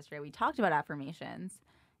podcast yesterday. We talked about affirmations,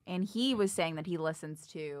 and he was saying that he listens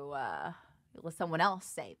to someone else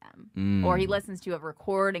say them, or he listens to a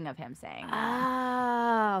recording of him saying them.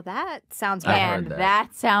 oh, that sounds I've bad. heard And that. that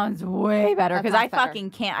sounds way better That because I sounds better. fucking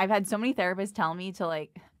can't. I've had so many therapists tell me to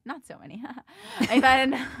not so many. I've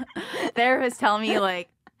had therapists tell me like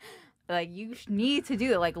you need to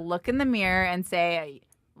do it. Look in the mirror and say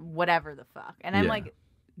whatever the fuck. And I'm Yeah. like,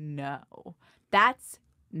 no, that's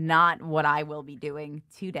not what I will be doing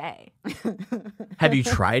today. Have you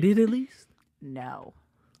tried it at least? No,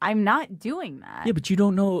 I'm not doing that. Yeah, but you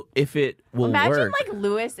don't know if it will Imagine work.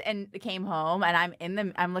 Lewis came home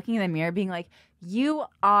and I'm looking in the mirror being like, you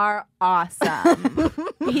are awesome.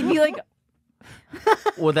 He'd be like,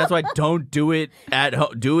 Well, that's why don't do it at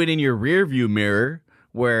home. Do it in your rear view mirror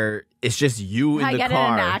where it's just you in I the get car.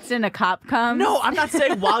 in an accident, a cop comes. No, I'm not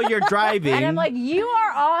saying while you're driving. And I'm like, you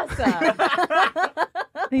are awesome.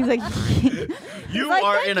 He's like, you like,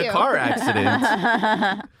 are "Thank in a you." car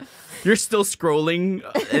accident. You're still scrolling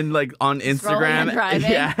and on Instagram. and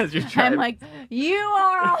driving. Yeah, as you're driving. I'm like, you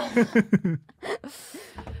are awesome.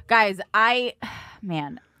 Guys,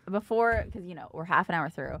 before, because we're half an hour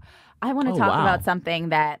through, I want to Oh, talk wow. about something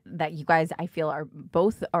that you guys I feel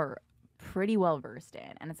are pretty well versed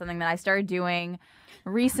in, and it's something that I started doing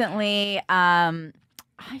recently.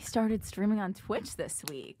 I started streaming on Twitch this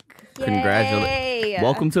week. Congratulations. Yay.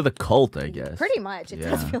 Welcome to the cult, I guess. Pretty much. It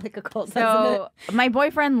does Yeah. feel like a cult, doesn't it? So my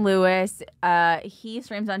boyfriend Lewis, he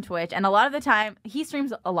streams on Twitch, and a lot of the time he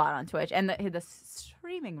streams a lot on Twitch, and the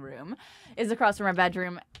streaming room is across from our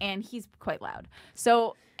bedroom, and he's quite loud.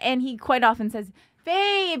 So, and he quite often says,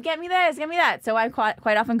 "Babe, get me this, get me that." So I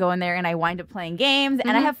quite often go in there, and I wind up playing games,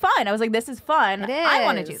 and I have fun. I was like, "This is fun. It I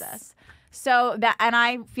want to do is. this." So and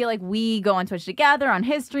I feel like we go on Twitch together on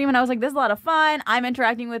his stream, and I was like, this is a lot of fun. I'm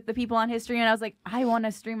interacting with the people on his stream, and I was like, I want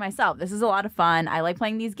to stream myself. This is a lot of fun. I like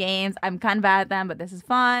playing these games. I'm kind of bad at them, but this is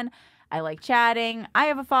fun. I like chatting. I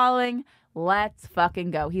have a following. Let's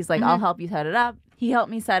fucking go. He's like, I'll help you set it up. He helped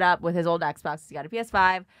me set up with his old Xbox. He got a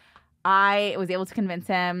PS5. I was able to convince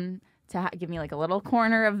him to give me a little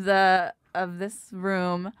corner of this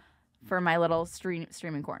room for my little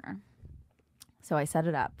streaming corner. So I set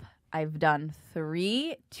it up. I've done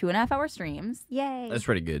 3 2.5-hour streams. Yay. That's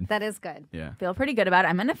pretty good. That is good. Yeah. Feel pretty good about it.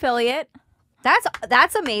 I'm an affiliate.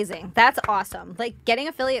 That's amazing. That's awesome. Like getting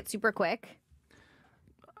affiliate super quick.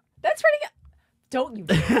 That's pretty good. Don't you?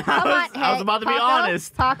 Come on, I was hey, about to be Paco,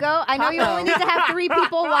 honest. Paco, I know you Paco. only need to have 3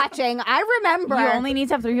 people watching. I remember. You only need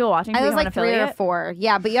to have 3 people watching. I to was become an like 3 or affiliate? 4.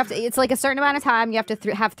 Yeah, but you have to. It's like a certain amount of time. You have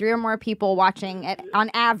to have 3 or more people watching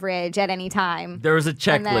on average at any time. There was a And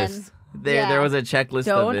then- checklist. There was a checklist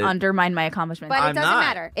Don't of it. undermine my accomplishments. But it I'm doesn't not.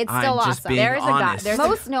 matter. It's I'm still just awesome. being There's a guy- honest.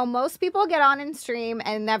 there's- Most people get on and stream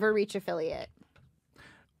and never reach affiliate.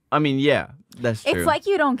 I mean, yeah, that's true. It's like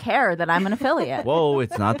you don't care that I'm an affiliate. Whoa,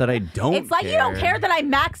 it's not that I don't. It's like you don't care that I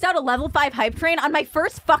maxed out a level 5 hype train on my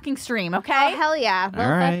first fucking stream, okay? Oh hell yeah! Level All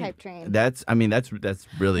 5 right. hype train. That's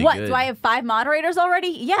really What? good. Do I have 5 moderators already?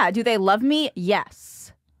 Yeah. Do they love me?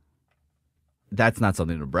 Yes. That's not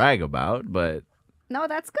something to brag about, but No,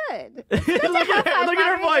 that's good. look at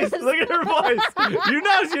her voice. Look at her voice. You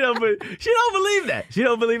know she don't believe that. She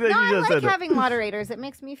don't believe that No, you I just like said that. having moderators. It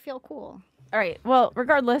makes me feel cool. All right. Well,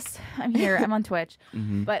 regardless, I'm here. I'm on Twitch.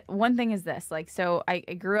 Mhm. But one thing is this, so I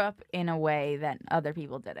grew up in a way that other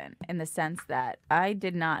people didn't, in the sense that I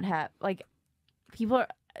did not have,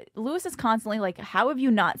 Lewis is constantly like, how have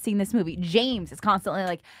you not seen this movie? James is constantly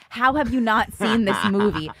like, how have you not seen this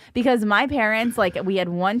movie? Because my parents, we had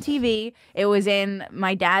one TV. It was in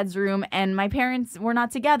my dad's room, and my parents were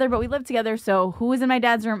not together, but we lived together. So who was in my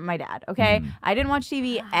dad's room? My dad, okay? I didn't watch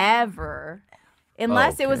TV ever.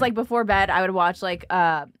 Unless it was Okay. before bed, I would watch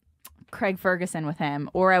Craig Ferguson with him,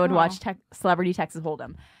 or I would watch Celebrity Texas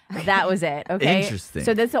Hold'em. That was it. Okay. Interesting.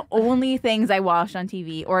 So that's the only things I watched on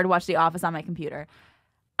TV, or I'd watch The Office on my computer.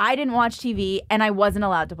 I didn't watch TV, and I wasn't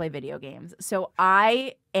allowed to play video games. So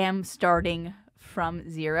I am starting from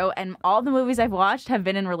zero, and all the movies I've watched have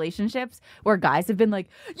been in relationships where guys have been like,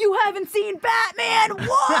 "You haven't seen Batman?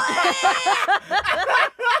 What?"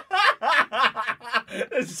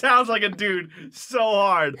 sounds like a dude so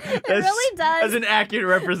hard. It really does. That's an accurate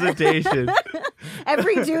representation.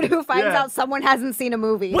 Every dude who finds out someone hasn't seen a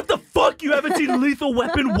movie. What the fuck? You haven't seen Lethal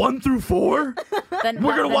Weapon 1 through 4? We're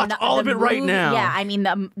gonna watch all of it right now. Yeah, I mean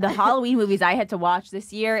the Halloween movies I had to watch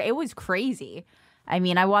this year, it was crazy. I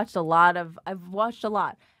mean, I've watched a lot.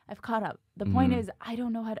 I've caught up. The point is, I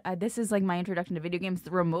don't know how to. This is like my introduction to video games.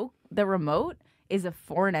 The remote is a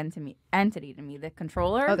foreign entity to me. The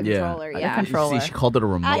controller. Oh, the controller. Yeah. The controller. See, she called it a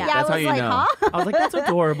remote. Yeah, That's I how was you like, know. huh? I was like, that's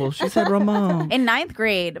adorable. She said remote. In 9th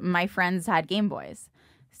grade, my friends had Game Boys.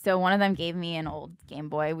 So one of them gave me an old Game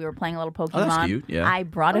Boy. We were playing a little Pokemon. Oh, that's cute. Yeah. I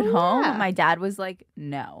brought it home. yeah. My dad was like,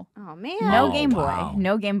 "No, Oh man. no Oh, Game Boy, wow.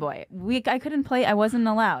 no Game Boy." I couldn't play. I wasn't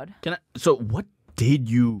allowed. So what did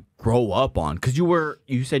you grow up on? Because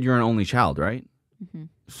you said you're an only child, right? Mm-hmm.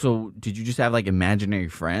 So did you just have like imaginary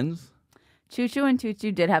friends? Choo Choo and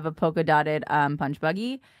Tutu did have a polka dotted punch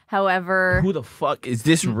buggy. However, Who the fuck is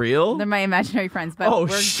this real? they're my imaginary friends. But Oh,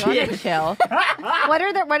 we're shit. gonna chill. What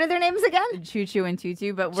are their names again? Choo Choo and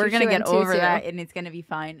Tutu, but we're Choo gonna Choo get and over Tutu. that, and it's gonna be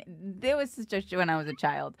fine. It was just when I was a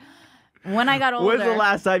child. When I got older, When's the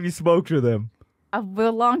last time you spoke to them? a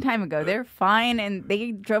long time ago. They're fine, and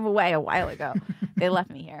they drove away a while ago. They left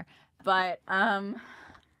me here, but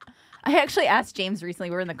I actually asked James recently.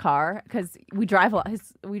 We were in the car because we drive a lot.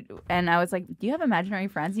 And I was like, "Do you have imaginary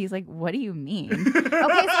friends?" He's like, "What do you mean?" Okay, so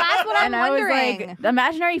that's what I'm and I was wondering. like,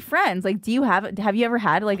 "Imaginary friends? Like, do you have you ever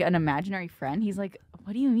had like an imaginary friend?" He's like,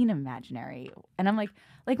 "What do you mean imaginary?" And I'm like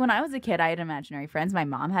when I was a kid, I had imaginary friends. My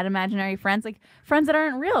mom had imaginary friends, like friends that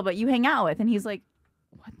aren't real, but you hang out with. And he's like,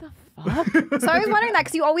 "What the fuck?" So I was wondering that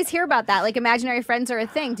because you always hear about that, like imaginary friends are a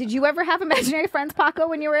thing. Did you ever have imaginary friends, Paco,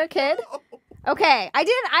 when you were a kid? Okay, I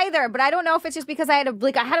didn't either, but I don't know if it's just because I had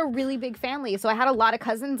a really big family, so I had a lot of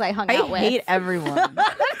cousins I hung out I with. hate everyone.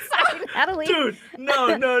 Sorry, Natalie. Dude, no.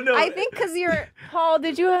 I think because you're. Paul,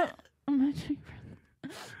 did you have imaginary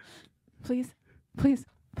friends? Please.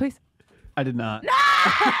 I did not.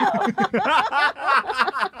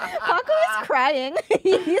 Paco is crying.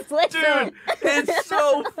 He's like, Dude, it's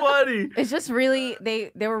so funny. It's just really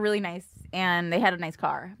they were really nice and they had a nice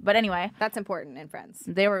car. But anyway, that's important in friends.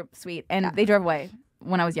 they were sweet and they drove away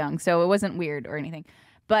when I was young, so it wasn't weird or anything.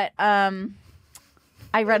 But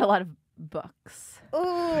I read a lot of books. Ooh,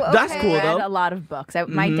 okay. That's cool, I though. read a lot of books.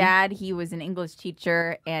 My dad, he was an English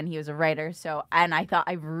teacher and he was a writer. And I thought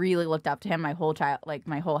I really looked up to him my whole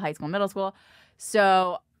high school, middle school.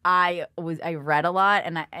 So I read a lot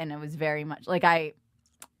and it was very much like I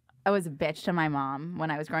was a bitch to my mom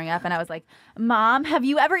when I was growing up, and I was like, "Mom, have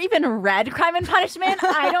you ever even read Crime and Punishment?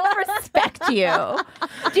 I don't respect you.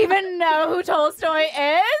 Do you even know who Tolstoy is?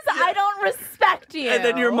 I don't respect you." And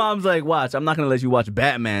then your mom's like, watch, I'm not going to let you watch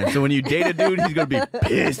Batman. So when you date a dude, he's going to be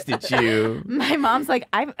pissed at you. My mom's like,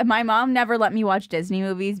 my mom never let me watch Disney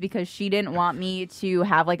movies because she didn't want me to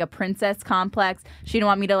have like a princess complex. She didn't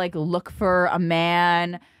want me to like look for a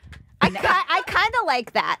man. I kind of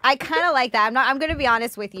like that. I'm going to be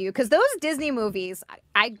honest with you because those Disney movies,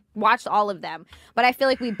 I watched all of them, but I feel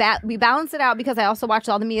like we balanced it out because I also watched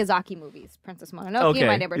all the Miyazaki movies, Princess Mononoke, Okay.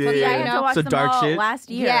 My Neighbor Yeah, Totoro. yeah, I yeah. had You to know? watch So them dark all shit? last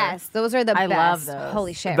year. Yes, those are the I best. love those.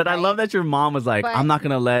 Holy shit! But I right? love that your mom was like, But- I'm not going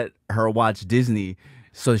to let her watch Disney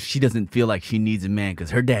so she doesn't feel like she needs a man because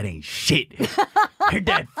her dad ain't shit. Her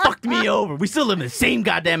dad fucked me over. We still live in the same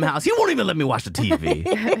goddamn house. He won't even let me watch the TV.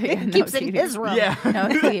 Yeah, no Keeps it in TV. his room. Yeah. No,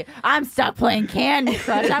 see, I'm stuck playing Candy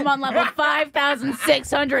Crush. I'm on level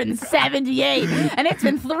 5,678, and it's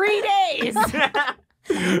been 3 days. But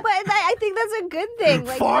I think that's a good thing. Like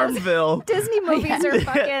those Farmville. Disney movies are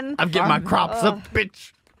fucking. I'm getting my crops up,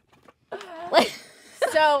 bitch.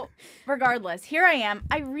 So, regardless, here I am.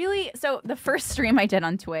 So the first stream I did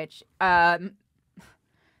on Twitch,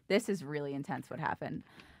 this is really intense what happened.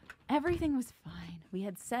 Everything was fine. We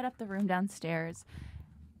had set up the room downstairs.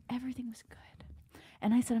 Everything was good.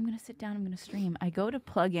 And I said, I'm going to sit down. I'm going to stream. I go to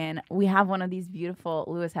plug in. We have one of these beautiful,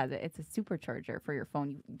 Lewis has it. It's a supercharger for your phone.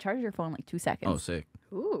 You charge your phone in like 2 seconds. Oh, sick.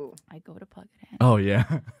 Ooh. I go to plug it in. Oh,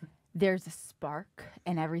 yeah. There's a spark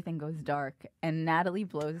and everything goes dark. And Natalie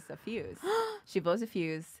blows a fuse. She blows a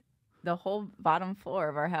fuse. The whole bottom floor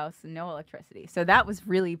of our house, no electricity. So that was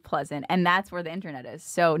really pleasant. And that's where the internet is.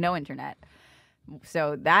 So no internet.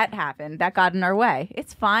 So that happened. That got in our way.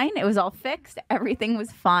 It's fine. It was all fixed. Everything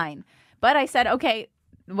was fine. But I said, okay,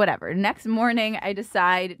 whatever. Next morning, I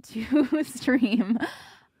decide to stream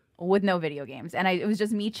with no video games. And it was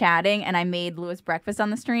just me chatting. And I made Lewis breakfast on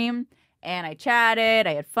the stream. And I chatted.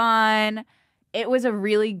 I had fun. It was a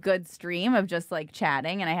really good stream of just like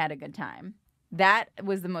chatting. And I had a good time. That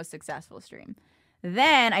was the most successful stream.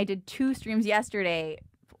 Then I did 2 streams yesterday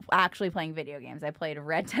actually playing video games. I played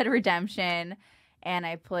Red Dead Redemption and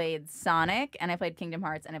I played Sonic, and I played Kingdom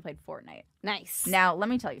Hearts, and I played Fortnite. Nice. Now, let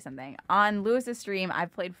me tell you something. On Lewis's stream, I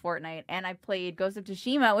played Fortnite, and I played Ghost of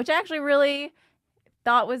Tsushima, which I actually really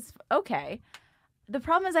thought was okay. The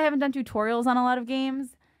problem is I haven't done tutorials on a lot of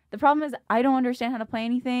games. The problem is I don't understand how to play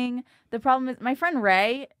anything. The problem is my friend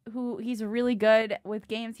Ray, he's really good with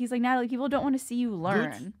games. He's like, Natalie, people don't want to see you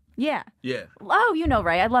learn. Good? Yeah. Yeah. Oh, you know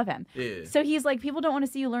Ray. I love him. Yeah. So he's like, people don't want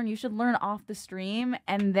to see you learn. You should learn off the stream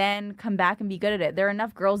and then come back and be good at it. There are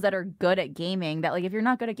enough girls that are good at gaming that, like, if you're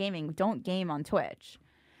not good at gaming, don't game on Twitch.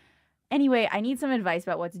 Anyway, I need some advice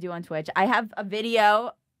about what to do on Twitch. I have a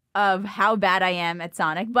video of how bad I am at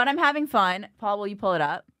Sonic, but I'm having fun. Paul, will you pull it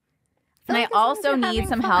up? And I also need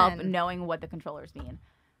some help knowing what the controllers mean.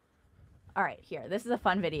 All right, here. This is a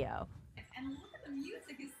fun video. And look at the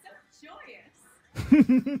music, it's so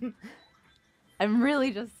joyous. I'm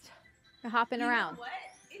really just hopping You know around. what?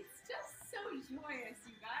 It's just so joyous,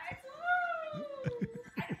 you guys. Woo!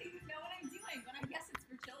 I don't even know what I'm doing, but I guess it's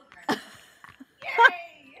for children.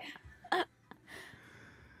 Yay!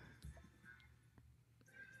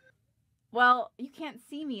 well, you can't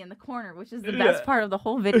see me in the corner, which is the best part of the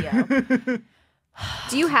whole video.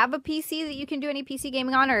 Do you have a PC that you can do any PC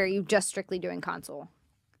gaming on, or are you just strictly doing console?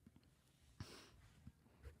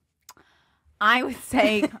 I would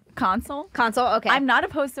say console. Console, okay. I'm not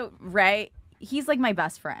opposed to Ray. He's like my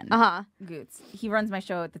best friend. Uh-huh. Goots. He runs my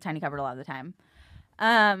show at the Tiny Cupboard a lot of the time.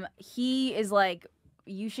 He is like,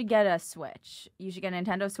 you should get a Switch. You should get a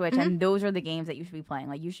Nintendo Switch, and those are the games that you should be playing.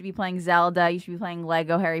 Like, you should be playing Zelda. You should be playing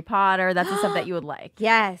Lego Harry Potter. That's the stuff that you would like.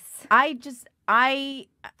 Yes. I'm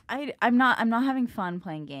not having fun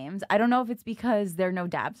playing games. I don't know if it's because there are no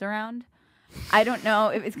dabs around. I don't know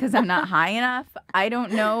if it's because I'm not high enough. I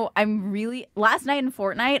don't know. Last night in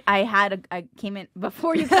Fortnite, I came in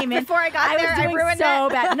before you came in. Before I got there, was I doing ruined so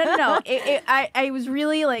it. bad. No. I was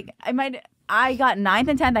really like, I got 9th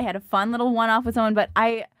and 10th. I had a fun little one-off with someone, but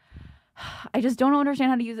I just don't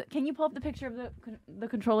understand how to use it. Can you pull up the picture of the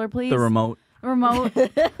controller, please? The remote.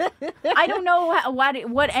 I don't know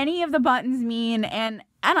what any of the buttons mean, and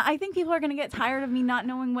I think people are gonna get tired of me not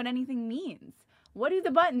knowing what anything means. What do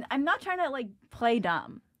the buttons? I'm not trying to like play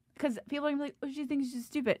dumb, because people are gonna be like, "Oh, she thinks she's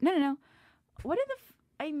stupid." No. What are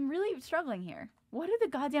I'm really struggling here. What do the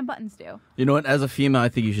goddamn buttons do? You know what? As a female, I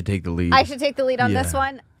think you should take the lead. I should take the lead on this Yeah.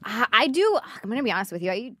 one. I do. I'm going to be honest with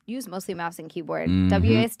you. I use mostly mouse and keyboard. Mhm.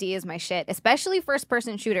 WASD is my shit, especially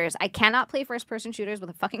first-person shooters. I cannot play first-person shooters with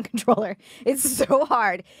a fucking controller. It's so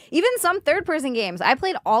hard. Even some third-person games. I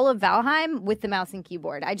played all of Valheim with the mouse and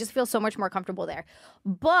keyboard. I just feel so much more comfortable there.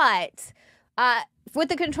 But with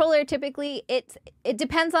the controller, typically, it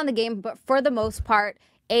depends on the game. But for the most part,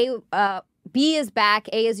 B is back.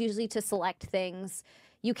 A is usually to select things.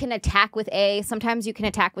 You can attack with A. Sometimes you can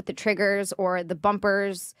attack with the triggers or the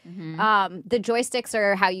bumpers. The joysticks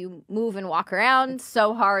are how you move and walk around. It's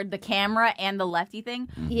so hard. The camera and the lefty thing.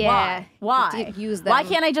 Yeah. Why? Use them. Why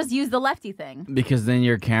can't I just use the lefty thing? Because then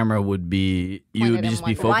your camera would be, you Pointed would in just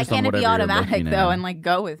one be direction. Why focused on can't it whatever be you're automatic looking though at. and like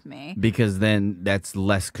go with me? Because then that's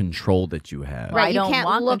less control that you have. Right, I you don't can't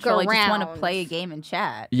want look control. I just want to around. play a game and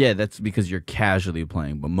chat. Yeah, that's because you're casually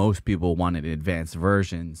playing, but most people want an advanced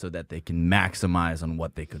version so that they can maximize on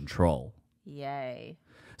what they control. Yay.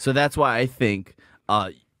 So that's why I think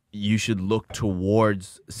you should look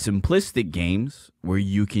towards simplistic games where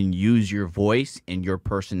you can use your voice and your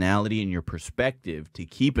personality and your perspective to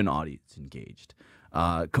keep an audience engaged.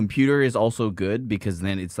 Computer is also good because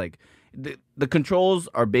then it's like the controls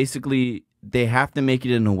are basically, they have to make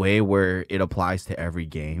it in a way where it applies to every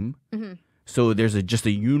game. So there's just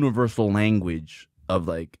a universal language of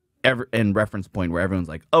like and reference point where everyone's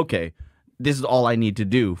like, okay, this is all I need to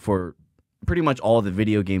do for pretty much all the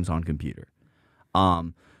video games on computer.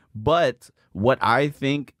 But what I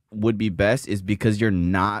think would be best is, because you're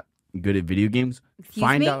not good at video games,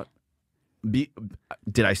 Excuse me? out.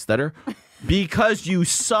 Did I stutter? Because you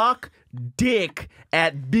suck dick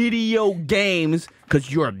at video games,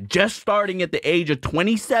 because you're just starting at the age of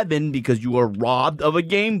 27 because you were robbed of a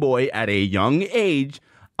Game Boy at a young age.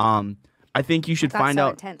 I think you should find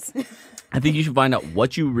out. Intense. I think you should find out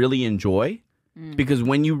what you really enjoy. Because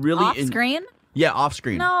when you really Off screen? yeah, off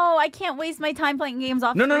screen. No, I can't waste my time playing games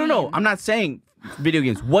off No, screen. no. I'm not saying video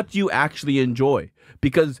games. What do you actually enjoy?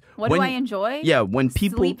 Because What do I enjoy? Yeah, when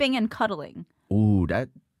people Sleeping and cuddling. Ooh, that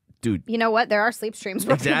dude. You know what? There are sleep streams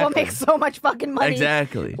where people Exactly. make so much fucking money.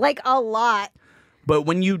 Exactly. Like a lot. But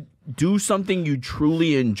when you do something you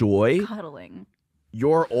truly enjoy, Cuddling.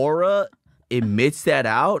 your aura emits that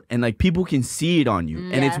out, and like people can see it on you,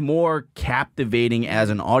 and it's Yeah. more captivating as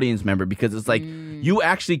an audience member because it's like you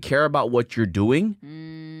actually care about what you're doing,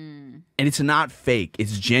 and it's not fake,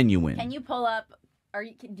 it's genuine. Can you pull up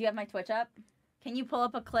Do you have my Twitch up? Can you pull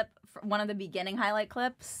up a clip, one of the beginning highlight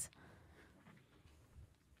clips?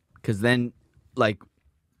 Because then, like,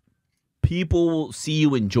 people will see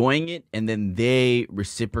you enjoying it, and then they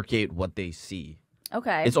reciprocate what they see.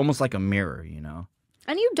 Okay. It's almost like a mirror, you know?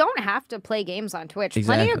 And you don't have to play games on Twitch. Plenty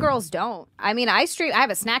Exactly. of girls don't. I mean, I have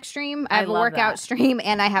a snack stream, I have a love workout that. stream,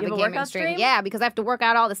 and I have You a have a gaming workout stream. stream? Yeah, because I have to work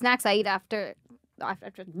out all the snacks I eat after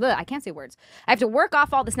I can't say words. I have to work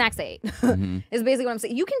off all the snacks I ate. Is basically what I'm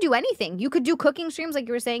saying. You can do anything. You could do cooking streams like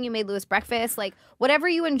you were saying. You made Lewis breakfast. Like whatever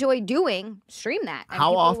you enjoy doing, stream that. And How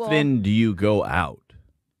people often do you go out?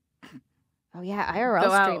 Oh yeah, IRL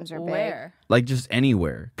Go out streams are big. where? Like, just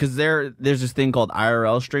anywhere. Because there's this thing called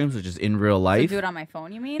IRL streams, which is in real So life. do it on my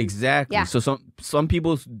phone, you mean? Exactly. Yeah. So some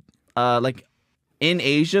people, like, in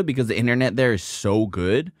Asia, because the internet there is so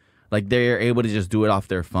good, like, they're able to just do it off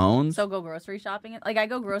their phones. So go grocery shopping? Like, I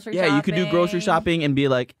go grocery Yeah, shopping. you could do grocery shopping and be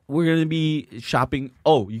like, we're going to be shopping.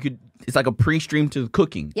 Oh, you could, it's like a pre-stream to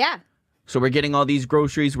cooking. Yeah. So we're getting all these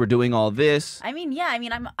groceries, we're doing all this. I mean, yeah. I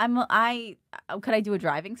mean, could I do a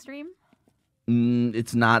driving stream?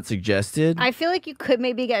 It's not suggested. I feel like you could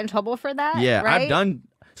maybe get in trouble for that. Yeah, right? I've done.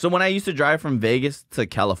 So when I used to drive from Vegas to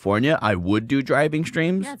California, I would do driving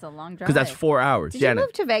streams. Yeah, it's a long drive. Because that's 4 hours. Did yeah, you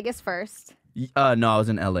move to Vegas first? no, I was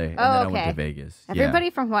in LA and then I went okay. to Vegas. Everybody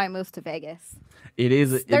from Hawaii moves to Vegas. Yeah. It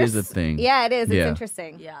is a There's- thing. Yeah, it is. It's Yeah.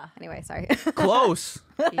 interesting. Yeah. Anyway, sorry. Close.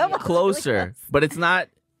 Yeah. Closer. But it's not,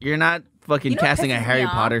 you're not fucking You know what casting a pisses me Harry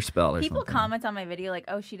off? Potter spell or People something. comment on my video like,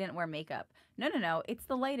 "Oh, she didn't wear makeup." No. It's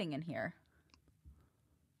the lighting in here.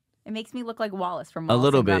 It makes me look like Wallace from A Wallace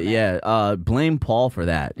little and bit, Gromit. yeah. Blame Paul for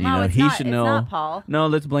that. You No, know, it's he not- should it's know. not Paul. No,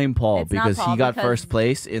 let's blame Paul It's not because Paul he got because- first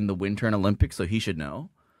place in the Winter Olympics, so he should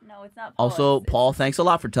know. No, it's not Paul. Also, It's- Paul, thanks a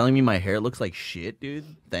lot for telling me my hair looks like shit, dude.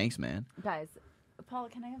 Thanks, man. guys, Paul,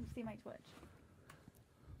 can I have see my Twitch?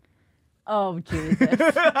 Oh Jesus!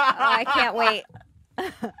 I can't wait.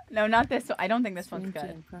 No, not this one. I don't think this one's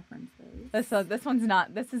good. This one's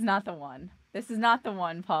not. This is not the one. This is not the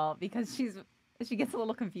one, Paul, because she gets a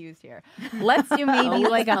little confused here. Let's do maybe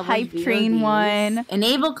like a hype train one.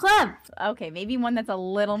 Enable clip. Okay, maybe one that's a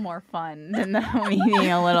little more fun than the maybe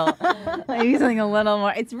a little, maybe something a little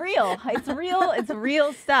more. It's real. It's real. It's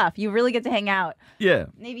real stuff. You really get to hang out. Yeah.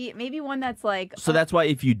 Maybe one that's like. So that's why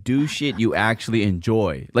if you do shit you actually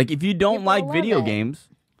enjoy. Like if you don't People like love video it. games,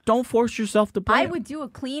 don't force yourself to play. I it. would do a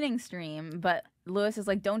cleaning stream, but Lewis is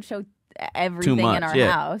like, don't show everything in much, our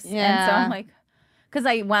yeah. house. And so Yeah. I'm like, because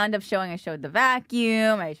I wound up I showed the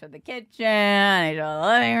vacuum, I showed the kitchen, I showed the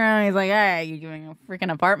living room. He's like, hey, are you doing a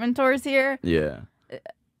freaking apartment tours here? Yeah.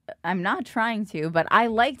 I'm not trying to, but I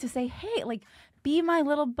like to say, hey, like, be my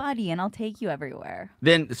little buddy and I'll take you everywhere.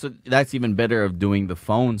 Then so that's even better of doing the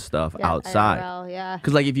phone stuff outside. IRL, yeah.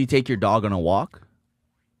 Cuz like if you take your dog on a walk,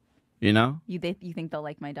 you know? You think they'll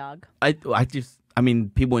like my dog? I mean,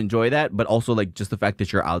 people enjoy that, but also like just the fact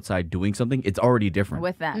that you're outside doing something, it's already different.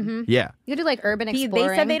 With them. Yeah. You do like urban They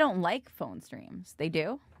exploring. said they don't like phone streams. They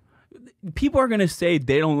do? People are going to say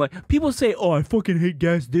they don't like. People say, "Oh, I fucking hate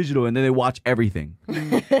Gas Digital," and then they watch everything.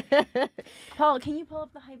 Paul, can you pull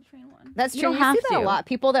up the hype train one? That's You true. don't You have see that to. a lot.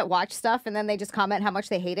 People that watch stuff and then they just comment how much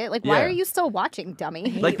they hate it. Like, why Yeah. are you still watching,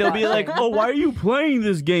 dummy? Like they'll be like, "Oh, why are you playing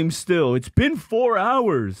this game still? It's been 4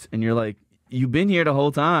 hours," and you're like, "You've been here the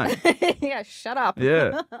whole time." Yeah, shut up.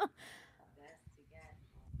 Yeah.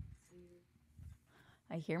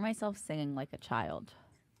 I hear myself singing like a child.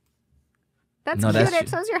 That's No, cute. that's- It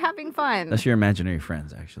shows you're having fun. That's your imaginary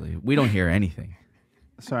friends. Actually, we don't hear anything.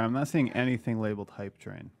 Sorry, I'm not seeing anything labeled hype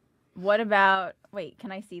train. What about? Wait,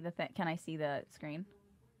 can I see the Can I see the screen?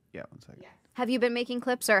 Yeah, one second. Have you been making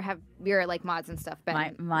clips or have your like mods and stuff been My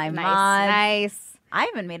nice? mods. Nice. I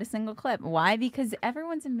haven't made a single clip. Why? Because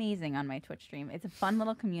everyone's amazing on my Twitch stream. It's a fun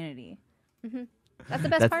little community. That's the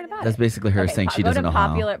best part about That's it. basically her Okay, saying she go doesn't to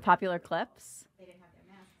know popular clips. They didn't have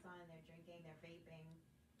their masks on. They're drinking.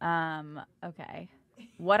 They're vaping. Okay.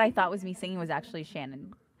 What I thought was me singing was actually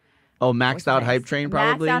Shannon. how. Oh, maxed out Nice. hype train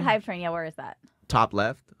probably. Maxed out hype train. Yeah, where is that? Top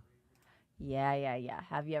left. Yeah.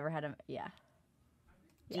 Have you ever had a? Yeah.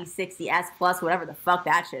 G60S plus, whatever the fuck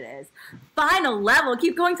that shit is. Final level.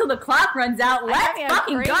 Keep going till the clock runs out. Let's having a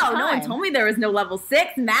fucking great go. No one time. told me there was no level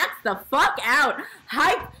 6. Max the fuck out.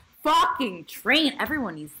 Hype fucking train.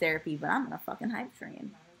 Everyone needs therapy, but I'm on a fucking hype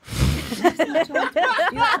train.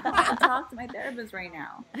 I talk to my therapist right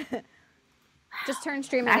now. Just turn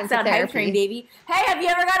streaming Max into out therapy. hype train, baby. Hey, have you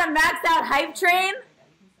ever got a maxed out hype train?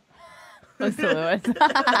 Listen to Lewis.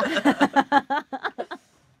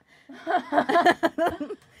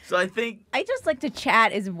 So I think I just like to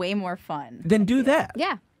chat. Is way more fun. then do that.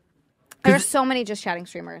 Yeah. There are so many just chatting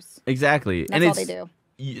streamers. Exactly. That's and all it's, they do.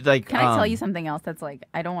 like. Can I tell you something else that's like,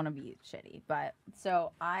 I don't want to be shitty, but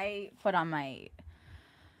so I put on my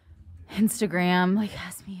Instagram, like,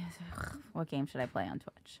 ask me, what game should I play on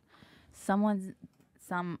Twitch?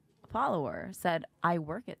 Some follower said, I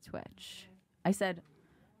work at Twitch. I said,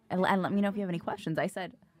 and let me know if you have any questions. I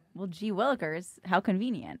said, well, gee willikers, how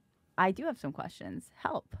convenient. I do have some questions.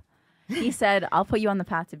 Help. He said, I'll put you on the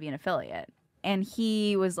path to be an affiliate. And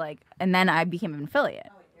he was like, and then I became an affiliate.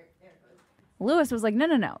 Lewis was like,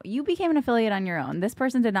 no. You became an affiliate on your own. This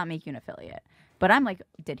person did not make you an affiliate. But I'm like,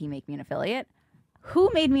 did he make me an affiliate?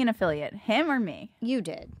 Who made me an affiliate? Him or me? You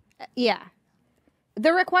did. Yeah.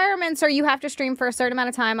 The requirements are you have to stream for a certain amount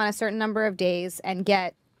of time on a certain number of days and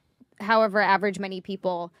get however average many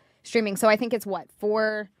people streaming. So I think it's what,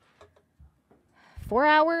 4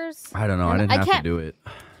 hours? I don't know. I didn't have to do it.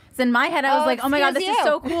 So in my head, I was like, oh my God, this excuse is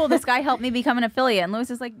you. so cool. This guy helped me become an affiliate. And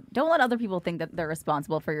Lewis is like, don't let other people think that they're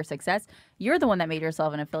responsible for your success. You're the one that made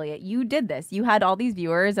yourself an affiliate. You did this. You had all these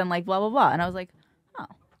viewers and like blah, blah, blah. And I was like, oh.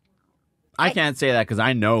 I can't say that because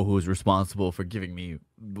I know who's responsible for giving me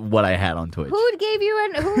what I had on Twitch. Who made you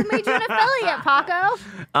an affiliate,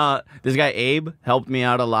 Paco? This guy Abe helped me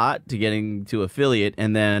out a lot to getting to affiliate,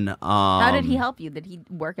 and then How did he help you? Did he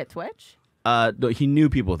work at Twitch? he knew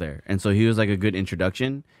people there, and so he was like a good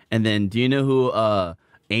introduction. And then, do you know who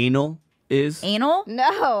Anal is? Anal?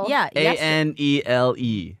 No. Yeah. yes.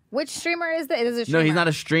 Anele. Which streamer is that? Is it a No, streamer? he's not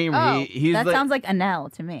a streamer. Oh, He's That like, sounds like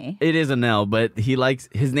Anel to me. it is Anel, but he likes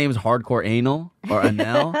his name's Hardcore Anal or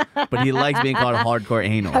Anel, but he likes being called Hardcore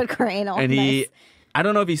Anal. Hardcore anal. And he, Nice. I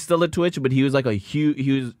don't know if he's still at Twitch, but he was like a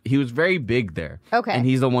huge. He was very big there. Okay. And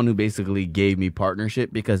he's the one who basically gave me partnership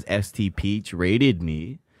because ST Peach rated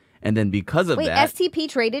me, and then because of Wait, that, ST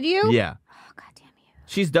Peach rated you? yeah, Oh, God damn you.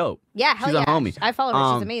 she's dope. Yeah, hell she's yeah. a homie. I follow her.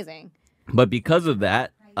 She's Um, amazing. But because of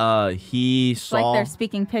that, he It's like saw. they're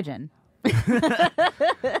speaking pigeon.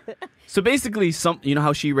 So basically, you know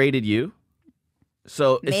how she rated you.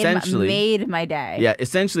 So essentially, Made my day. yeah,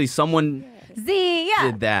 essentially someone Z, yeah.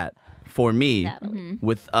 did that for me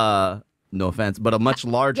with no offense, but a much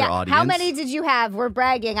larger Yeah. audience. How many did you have? We're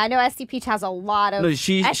bragging. I know ST Peach has a lot of. No,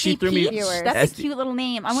 she SC threw me. Peach? viewers. That's a SC cute little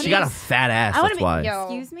name. I want She got a fat ass. I want That's to why. be. Yo.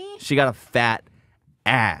 Excuse me. She got a fat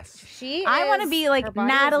ass. She. I want to is- be her like body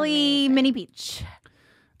is Natalie amazing. Mini Peach.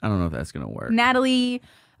 I don't know if that's gonna work. Natalie,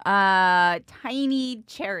 Tiny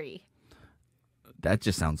Cherry. That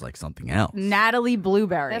just sounds like something else. Natalie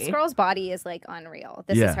Blueberry. This girl's body is like unreal.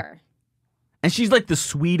 This Yeah. is her. And she's like the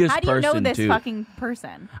sweetest How do you person know this too. fucking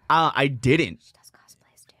person? I didn't. She does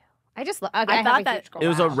cosplays too. I just. I thought have a that- huge girl It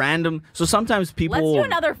was a crush. random. So sometimes people. Let's do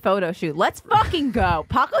another photo shoot. Let's fucking go.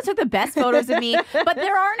 Paco took the best photos of me, but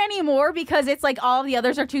there aren't any more because it's like all the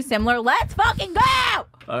others are too similar. Let's fucking go.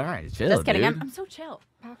 All right, chill, Just kidding. dude. I'm so chill.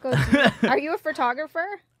 Paco, are you a photographer?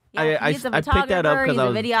 Yeah, he's a I picked that up photographer, 'cause he's I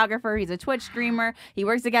a was- videographer, he's a Twitch streamer, he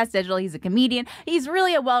works at Gas Digital, he's a comedian. He's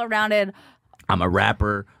really a well-rounded. I'm a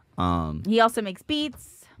rapper. He also makes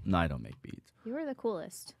beats. No, I don't make beats. You were the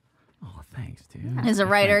coolest. Oh, thanks, dude. He's a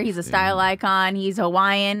writer, Thanks, he's a dude. style icon, he's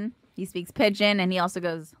Hawaiian, he speaks pidgin, and he also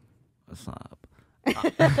goes, What's up?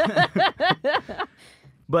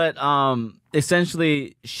 But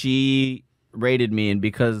essentially, she rated me, and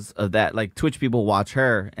because of that, like Twitch people watch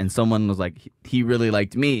her, and someone was like, he really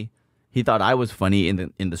liked me. He thought I was funny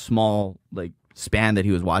in the small like span that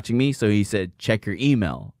he was watching me, so he said, check your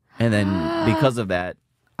email, and then because of that,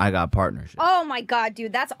 I got partnership. Oh my god,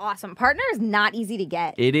 dude, that's awesome. Partner is not easy to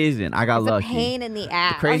get. It isn't. I got It's lucky. a pain in the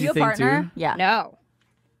ass. crazy are you a thing, partner? too? Yeah. No.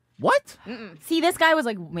 What? See, this guy was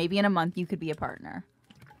like, maybe in a month you could be a partner.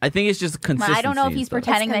 I think it's just But consistency. I don't know if and he's stuff.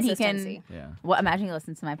 pretending that he consistency. can. Yeah. Well, imagine he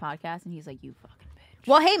listens to my podcast and he's like, you fucking bitch.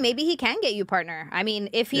 Well, hey, maybe he can get you partner. I mean,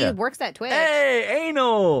 if he Yeah. works at Twitch. Hey,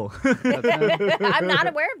 anal. I'm not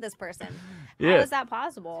aware of this person. Yeah. How is that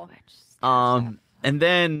possible? And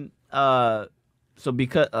then so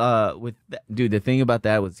because with that, dude, the thing about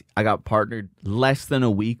that was I got partnered less than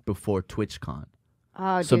a week before TwitchCon.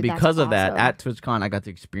 Oh, So dude, that's because of that, awesome. at TwitchCon, I got to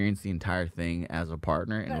experience the entire thing as a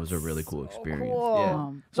partner, and it was a really cool experience. cool.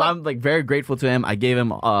 Yeah. So I'm like very grateful to him. I gave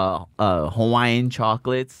him Hawaiian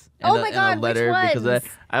chocolates and, Oh a, my and God, a which letter because of that.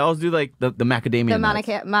 ones? I always do like the macadamia the nuts.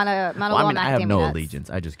 Mauna Well, I mean, I have macadamia no nuts. allegiance.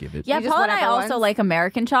 I just give it. Yeah, You just Paul and I whatever also ones? like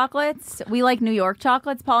American chocolates. We like New York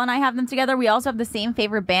chocolates. Paul and I have them together. We also have the same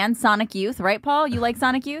favorite band, Sonic Youth. Right, Paul? You like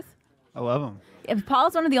Sonic Youth? I love them. If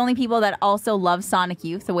Paul's one of the only people that also loves Sonic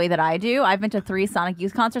Youth the way that I do. I've been to 3 Sonic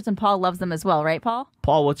Youth concerts, and Paul loves them as well. Right, Paul?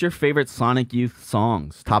 Paul, what's your favorite Sonic Youth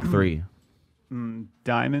songs? Top 3.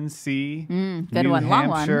 Diamond Sea. Good New one. Long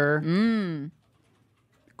one. Hampshire,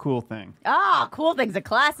 Cool thing. Ah, Cool Thing's a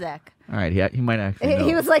classic. All right, he might actually know.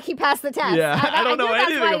 He was like, he passed the test. Yeah, I don't know knew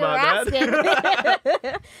that's anything why you were about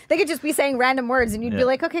asking. They could just be saying random words, and you'd be Yeah.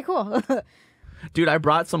 like, okay, cool. Dude, I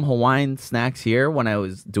brought some Hawaiian snacks here when I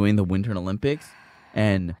was doing the Winter Olympics,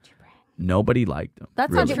 and nobody liked them.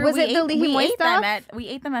 That's really. not true. Was we it the ate, we Lihimoy ate them stuff? we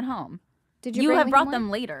ate them at home. Did You bring have brought Lihimoy? them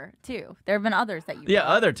later too. There have been others that you. Yeah,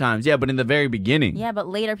 brought. other times, yeah, but in the very beginning. Yeah, but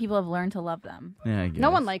later people have learned to love them. Yeah, I guess. No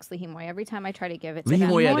one likes Lihimoy. Every time I try to give it to them.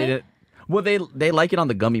 Lihimoy. Yeah, they did. Well, they like it on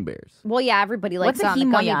the gummy bears. Well, yeah, everybody likes What's it a on the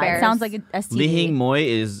gummy himoya? bears. It sounds like a STD. Lihimoy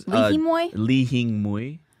is Lihimoy?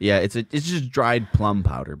 Lihimoy. Yeah, it's just dried plum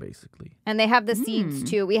powder basically. And they have the seeds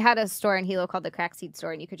too. We had a store in Hilo called the Crack Seed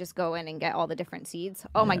Store, and you could just go in and get all the different seeds.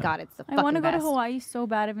 Oh my god, it's the fucking I want to go to best. Hawaii so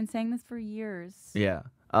bad. I've been saying this for years. Yeah.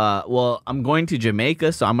 Well, I'm going to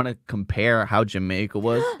Jamaica, so I'm gonna compare how Jamaica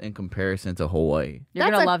was in comparison to Hawaii. You're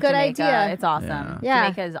That's gonna a love good Jamaica. idea. It's awesome. Yeah.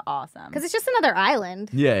 Jamaica is awesome. Because it's just another island.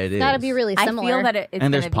 Yeah, it is. Gotta be really I similar. feel that it's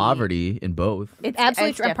and there's gonna be- poverty in both. It's Absolutely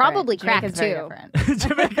it's true. And different. probably crack, Jamaica's very too. different.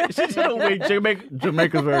 Jamaica, she's gonna wait.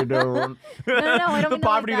 Jamaica's very different. No, I don't The mean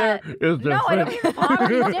poverty it like there that. is No, I don't different. mean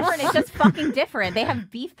poverty is different. It's just fucking different. They have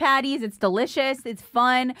beef patties. It's delicious. It's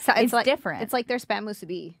fun. So it's like, different. It's like their spam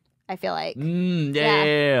musubi, I feel like.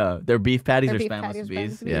 Yeah. Their beef patties Their are beef spam patties are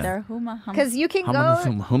recipes. spam Yeah. They're huma hum. Because you can go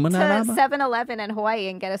Humanaba? to 7-Eleven in Hawaii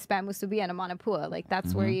and get a spam musubi and a manapua. Like,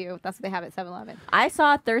 that's where that's what they have at 7-Eleven. I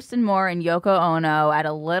saw Thurston Moore and Yoko Ono at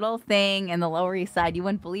a little thing in the Lower East Side. You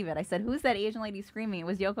wouldn't believe it. I said, "Who's that Asian lady screaming?" It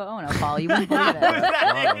was Yoko Ono, Paul. You wouldn't believe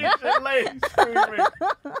it.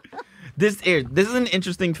 This is an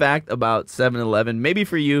interesting fact about 7-Eleven. Maybe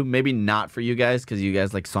for you, maybe not for you guys, because you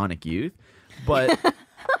guys like Sonic Youth. But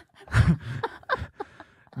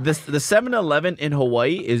the 7-Eleven in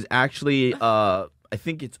Hawaii is actually, I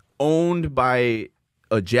think it's owned by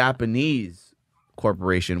a Japanese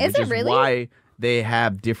corporation, Is which it is really? why they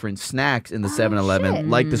have different snacks in the 7-Eleven, shit.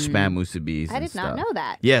 like the spam musubis. I and did not stuff. know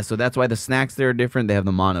that. Yeah, so that's why the snacks there are different. They have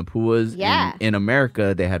the manapuas. Yeah. In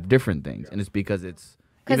America, they have different things, and it's because it's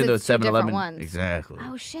 'Cause even though it's two different 7-Eleven. ones. Exactly.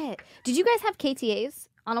 Oh, shit. Did you guys have KTAs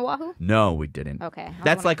on Oahu? No, we didn't. Okay.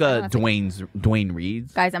 That's like a Dwayne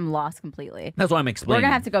Reed's. Guys, I'm lost completely. That's why I'm We're explaining.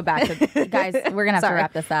 gonna have to go back to guys. We're gonna have to Sorry.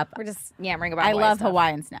 wrap this up. We're just yammering about I Hawaii love stuff.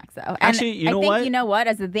 Hawaiian snacks, though. And Actually, you know I think, what? You know what?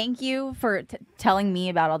 As a thank you for telling me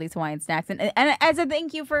about all these Hawaiian snacks, and as a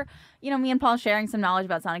thank you for me and Paul sharing some knowledge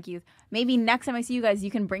about Sonic Youth, maybe next time I see you guys,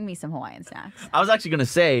 you can bring me some Hawaiian snacks. I was actually gonna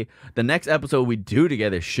say the next episode we do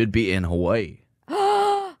together should be in Hawaii.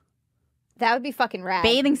 That would be fucking rad.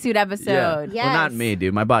 Bathing suit episode. Yes. Well, not me,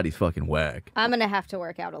 dude. My body's fucking whack. I'm going to have to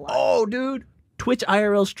work out a lot. Oh, dude. Twitch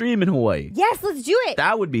IRL stream in Hawaii. Yes, let's do it.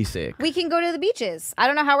 That would be sick. We can go to the beaches. I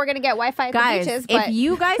don't know how we're going to get Wi-Fi at Guys, the beaches, but if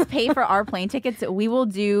you guys pay for our plane tickets, we will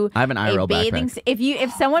do I have an IRL a bathing. backpack.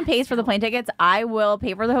 If someone pays for the plane tickets, I will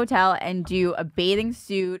pay for the hotel and do a bathing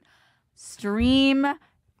suit stream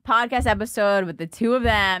podcast episode with the two of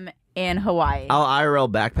them in Hawaii. I'll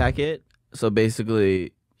IRL backpack it. So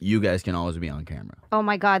basically, you guys can always be on camera. oh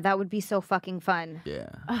my God, that would be so fucking fun. Yeah.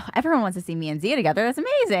 Oh, everyone wants to see me and Zia together. That's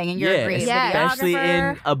amazing. And you're a great especially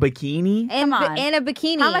videographer. in a bikini. In, Come on. in a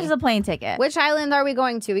bikini. How much is a plane ticket? Which island are we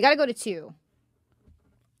going to? We got to go to 2.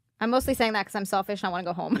 I'm mostly saying that because I'm selfish and I want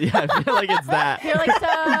to go home. Yeah, I feel like it's that. You're like,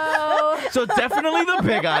 so... So definitely the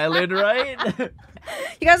Big Island, right?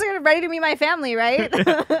 You guys are ready to meet my family, right?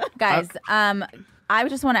 Guys, I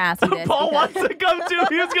just want to ask you this. Paul because- wants to come too.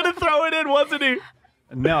 He was going to throw it in, wasn't he?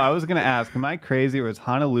 No, I was gonna ask, am I crazy or is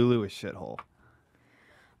Honolulu a shithole?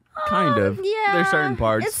 Kind of. Yeah. There's certain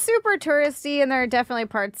parts. It's super touristy, and there are definitely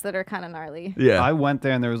parts that are kind of gnarly. Yeah. I went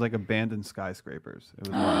there and there was like abandoned skyscrapers. It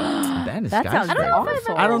was wild. Abandoned That sounds skyscrapers.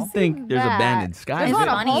 awful. I don't think seen there's that. abandoned There's skyscrapers. a lot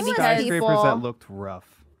of funny homeless because- Skyscrapers people. that looked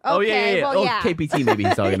rough. Oh, yeah, Okay, yeah. well, Oh, yeah. KPT maybe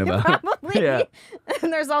he's talking about. Probably. Yeah.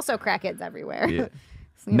 And there's also crackheads everywhere. Yeah. You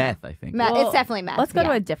know. Meth, I think. Meth. Well, It's definitely meth. Let's go to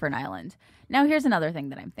yeah. a different island. Now, here's another thing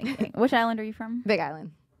that I'm thinking. Which island are you from? Big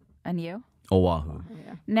Island. And you? Oahu.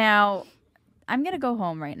 Now, I'm going to go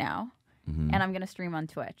home right now, Mhm. and I'm going to stream on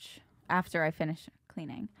Twitch after I finish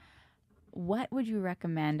cleaning. What would you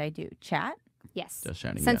recommend I do? Chat? Yes. Just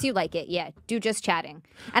chatting, Since yeah. you like it, yeah. Do just chatting.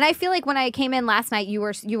 And I feel like when I came in last night, you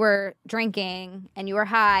were drinking and you were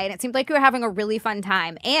high, and it seemed like you were having a really fun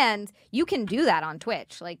time. And you can do that on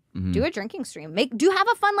Twitch. Like, do a drinking stream. Have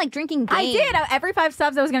a fun like drinking game. I did. Every 5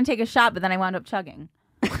 subs, I was going to take a shot, but then I wound up chugging.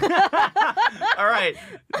 All right.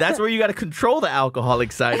 That's where you got to control the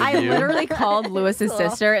alcoholic side of I you. literally called Lewis's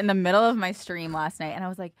sister in the middle of my stream last night, and I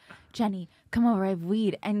was like, Jenny, come over. I have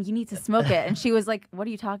weed, and you need to smoke it. And she was like, what are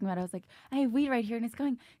you talking about? I was like, I have weed right here, and it's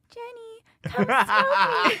going, Jenny, come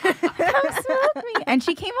smoke me. And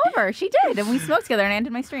she came over. She did. And we smoked together and I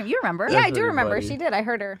ended my stream. You remember? Yeah, I That's do really remember. funny. She did. I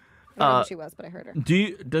heard her. I don't know who she was, but I heard her.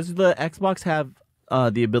 Does the Xbox have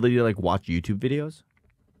the ability to like watch YouTube videos?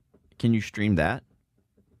 Can you stream that?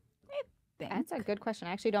 That's a good question.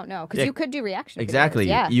 I actually don't know because Yeah, you could do reaction. Exactly. Videos.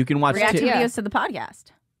 Yeah. You can watch Reaction Yeah. videos to the podcast.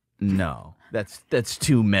 No, that's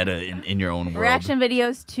too meta in your own world. Reaction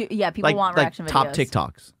videos to people want reaction top videos.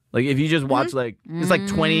 TikToks. Like if you just watch like it's like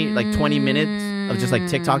 20 minutes of just like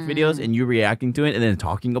TikTok videos and you reacting to it and then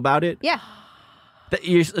talking about it. Yeah.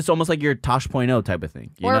 It's almost like your Tosh.0 type of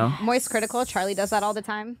thing. You Or know? Moist Critical. Charlie does that all the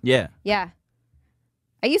time. Yeah. Yeah.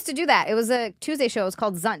 I used to do that. It was a Tuesday show. It was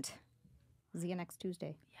called Zunt. See you next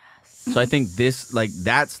Tuesday. So I think this like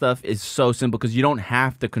that stuff is so simple because you don't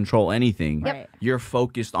have to control anything. Yep. Right. You're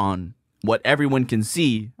focused on what everyone can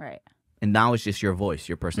see, Right. and now it's just your voice,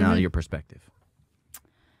 your personality, your perspective.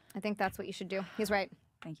 I think that's what you should do. He's right.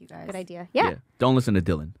 Thank you guys. Good idea. Yeah. Don't listen to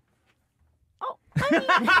Dylan. Oh,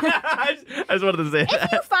 I just wanted to say If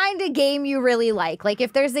that. you find a game you really like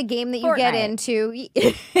if there's a game that you get Fortnite. into, yeah.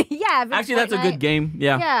 If it's Actually, that's a Fortnite, good game.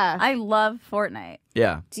 Yeah. Yeah. I love Fortnite.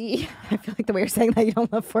 Yeah. I feel like the way you're saying that you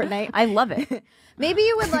don't love Fortnite. I love it. Maybe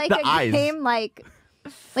you would like The a eyes. game like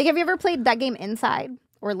have you ever played that game Inside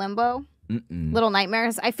or Limbo? Mm-mm. Little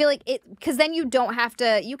Nightmares. I feel like it because then you don't have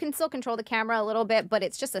to. You can still control the camera a little bit, but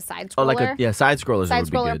it's just a side scroller. Oh, like side scrollers side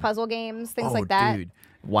would be scroller good. puzzle games, things oh, like that. dude.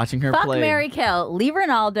 Watching her Fuck, play. Mary, kill. Lee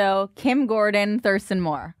Ronaldo, Kim Gordon, Thurston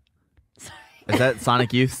Moore. Is that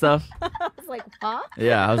Sonic Youth stuff? I was like, huh?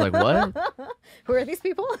 Yeah, I was like, what? Who are these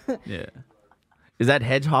people? Yeah. Is that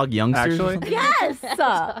Hedgehog Youngsters? or Actually? something? Yes.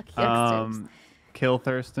 Youngsters. Kill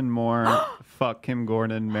Thurston Moore, fuck Kim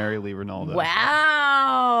Gordon, marry Lee Ronaldo.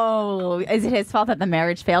 Wow. Is it his fault that the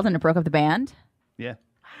marriage failed and it broke up the band? Yeah.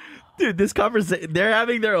 Dude, this conversation, they're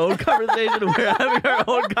having their own conversation. We're having our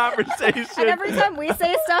own conversation. And every time we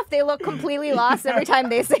say stuff, they look completely lost. Every time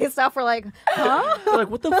they say stuff, we're like, huh? We're like,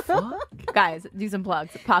 what the fuck? Guys, do some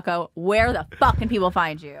plugs. Paco, where the fuck can people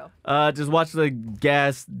find you? Just watch the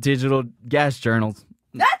digital gas journals.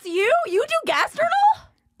 That's you? You do Gas Journal?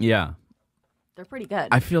 Yeah. They're pretty good.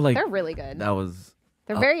 I feel like They're really good. that was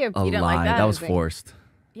They're very. a You didn't lie. like that? That was Amazing. forced.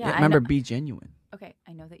 yeah, I remember, know- be genuine. Okay,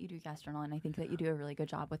 I know that you do Gas Journal, and I think that you do a really good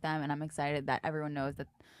job with them, and I'm excited that everyone knows that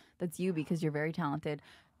that's you because you're very talented.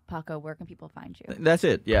 Paco, where can people find you? That's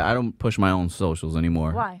it. Yeah, I don't push my own socials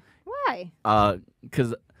anymore. Why? Why?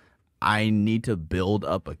 Because I need to build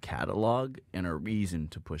up a catalog and a reason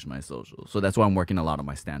to push my socials. So that's why I'm working a lot on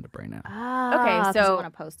my stand-up right now. Okay, 'cause so- you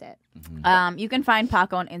want to post it. You can find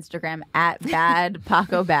Paco on Instagram at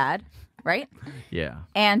badpacobad, right? Yeah.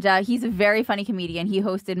 And he's a very funny comedian. He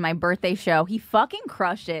hosted my birthday show. He fucking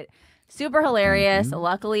crushed it. Super hilarious.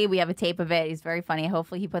 Luckily, we have a tape of it. He's very funny.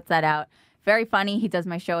 Hopefully, he puts that out. Very funny. He does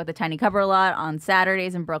my show at the Tiny Cover Lot on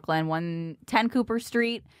Saturdays in Brooklyn, 110 Cooper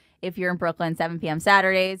Street. If you're in Brooklyn, 7 p.m.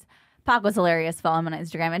 Saturdays. Paco's hilarious. Follow him on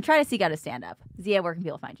Instagram and try to seek out his stand-up. Zia, where can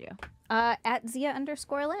people find you? At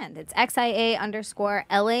Xia_Land. It's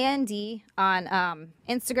XIA_LAND on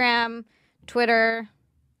Instagram, Twitter.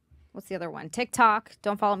 What's the other one? TikTok.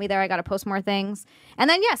 Don't follow me there. I got to post more things. And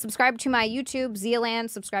then, yeah, subscribe to my YouTube, Zialand.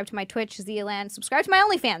 Subscribe to my Twitch, Zialand. Subscribe to my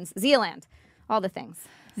OnlyFans, Zialand. All the things.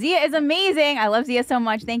 Zia is amazing. I love Zia so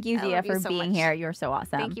much. Thank you, I Zia, love you for so being much. here. You're so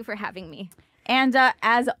awesome. Thank you for having me. And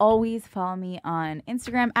as always, follow me on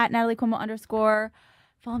Instagram at Natalie Cuomo_.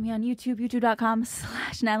 Follow me on YouTube,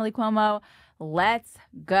 youtube.com/Natalie Cuomo. Let's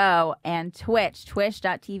go. And Twitch,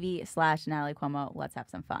 twitch.tv/Natalie Cuomo. Let's have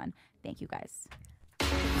some fun. Thank you, guys.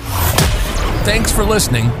 Thanks for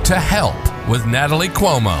listening to Help with Natalie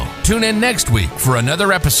Cuomo. Tune in next week for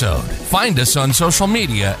another episode. Find us on social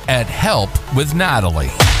media at Help with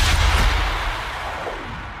Natalie.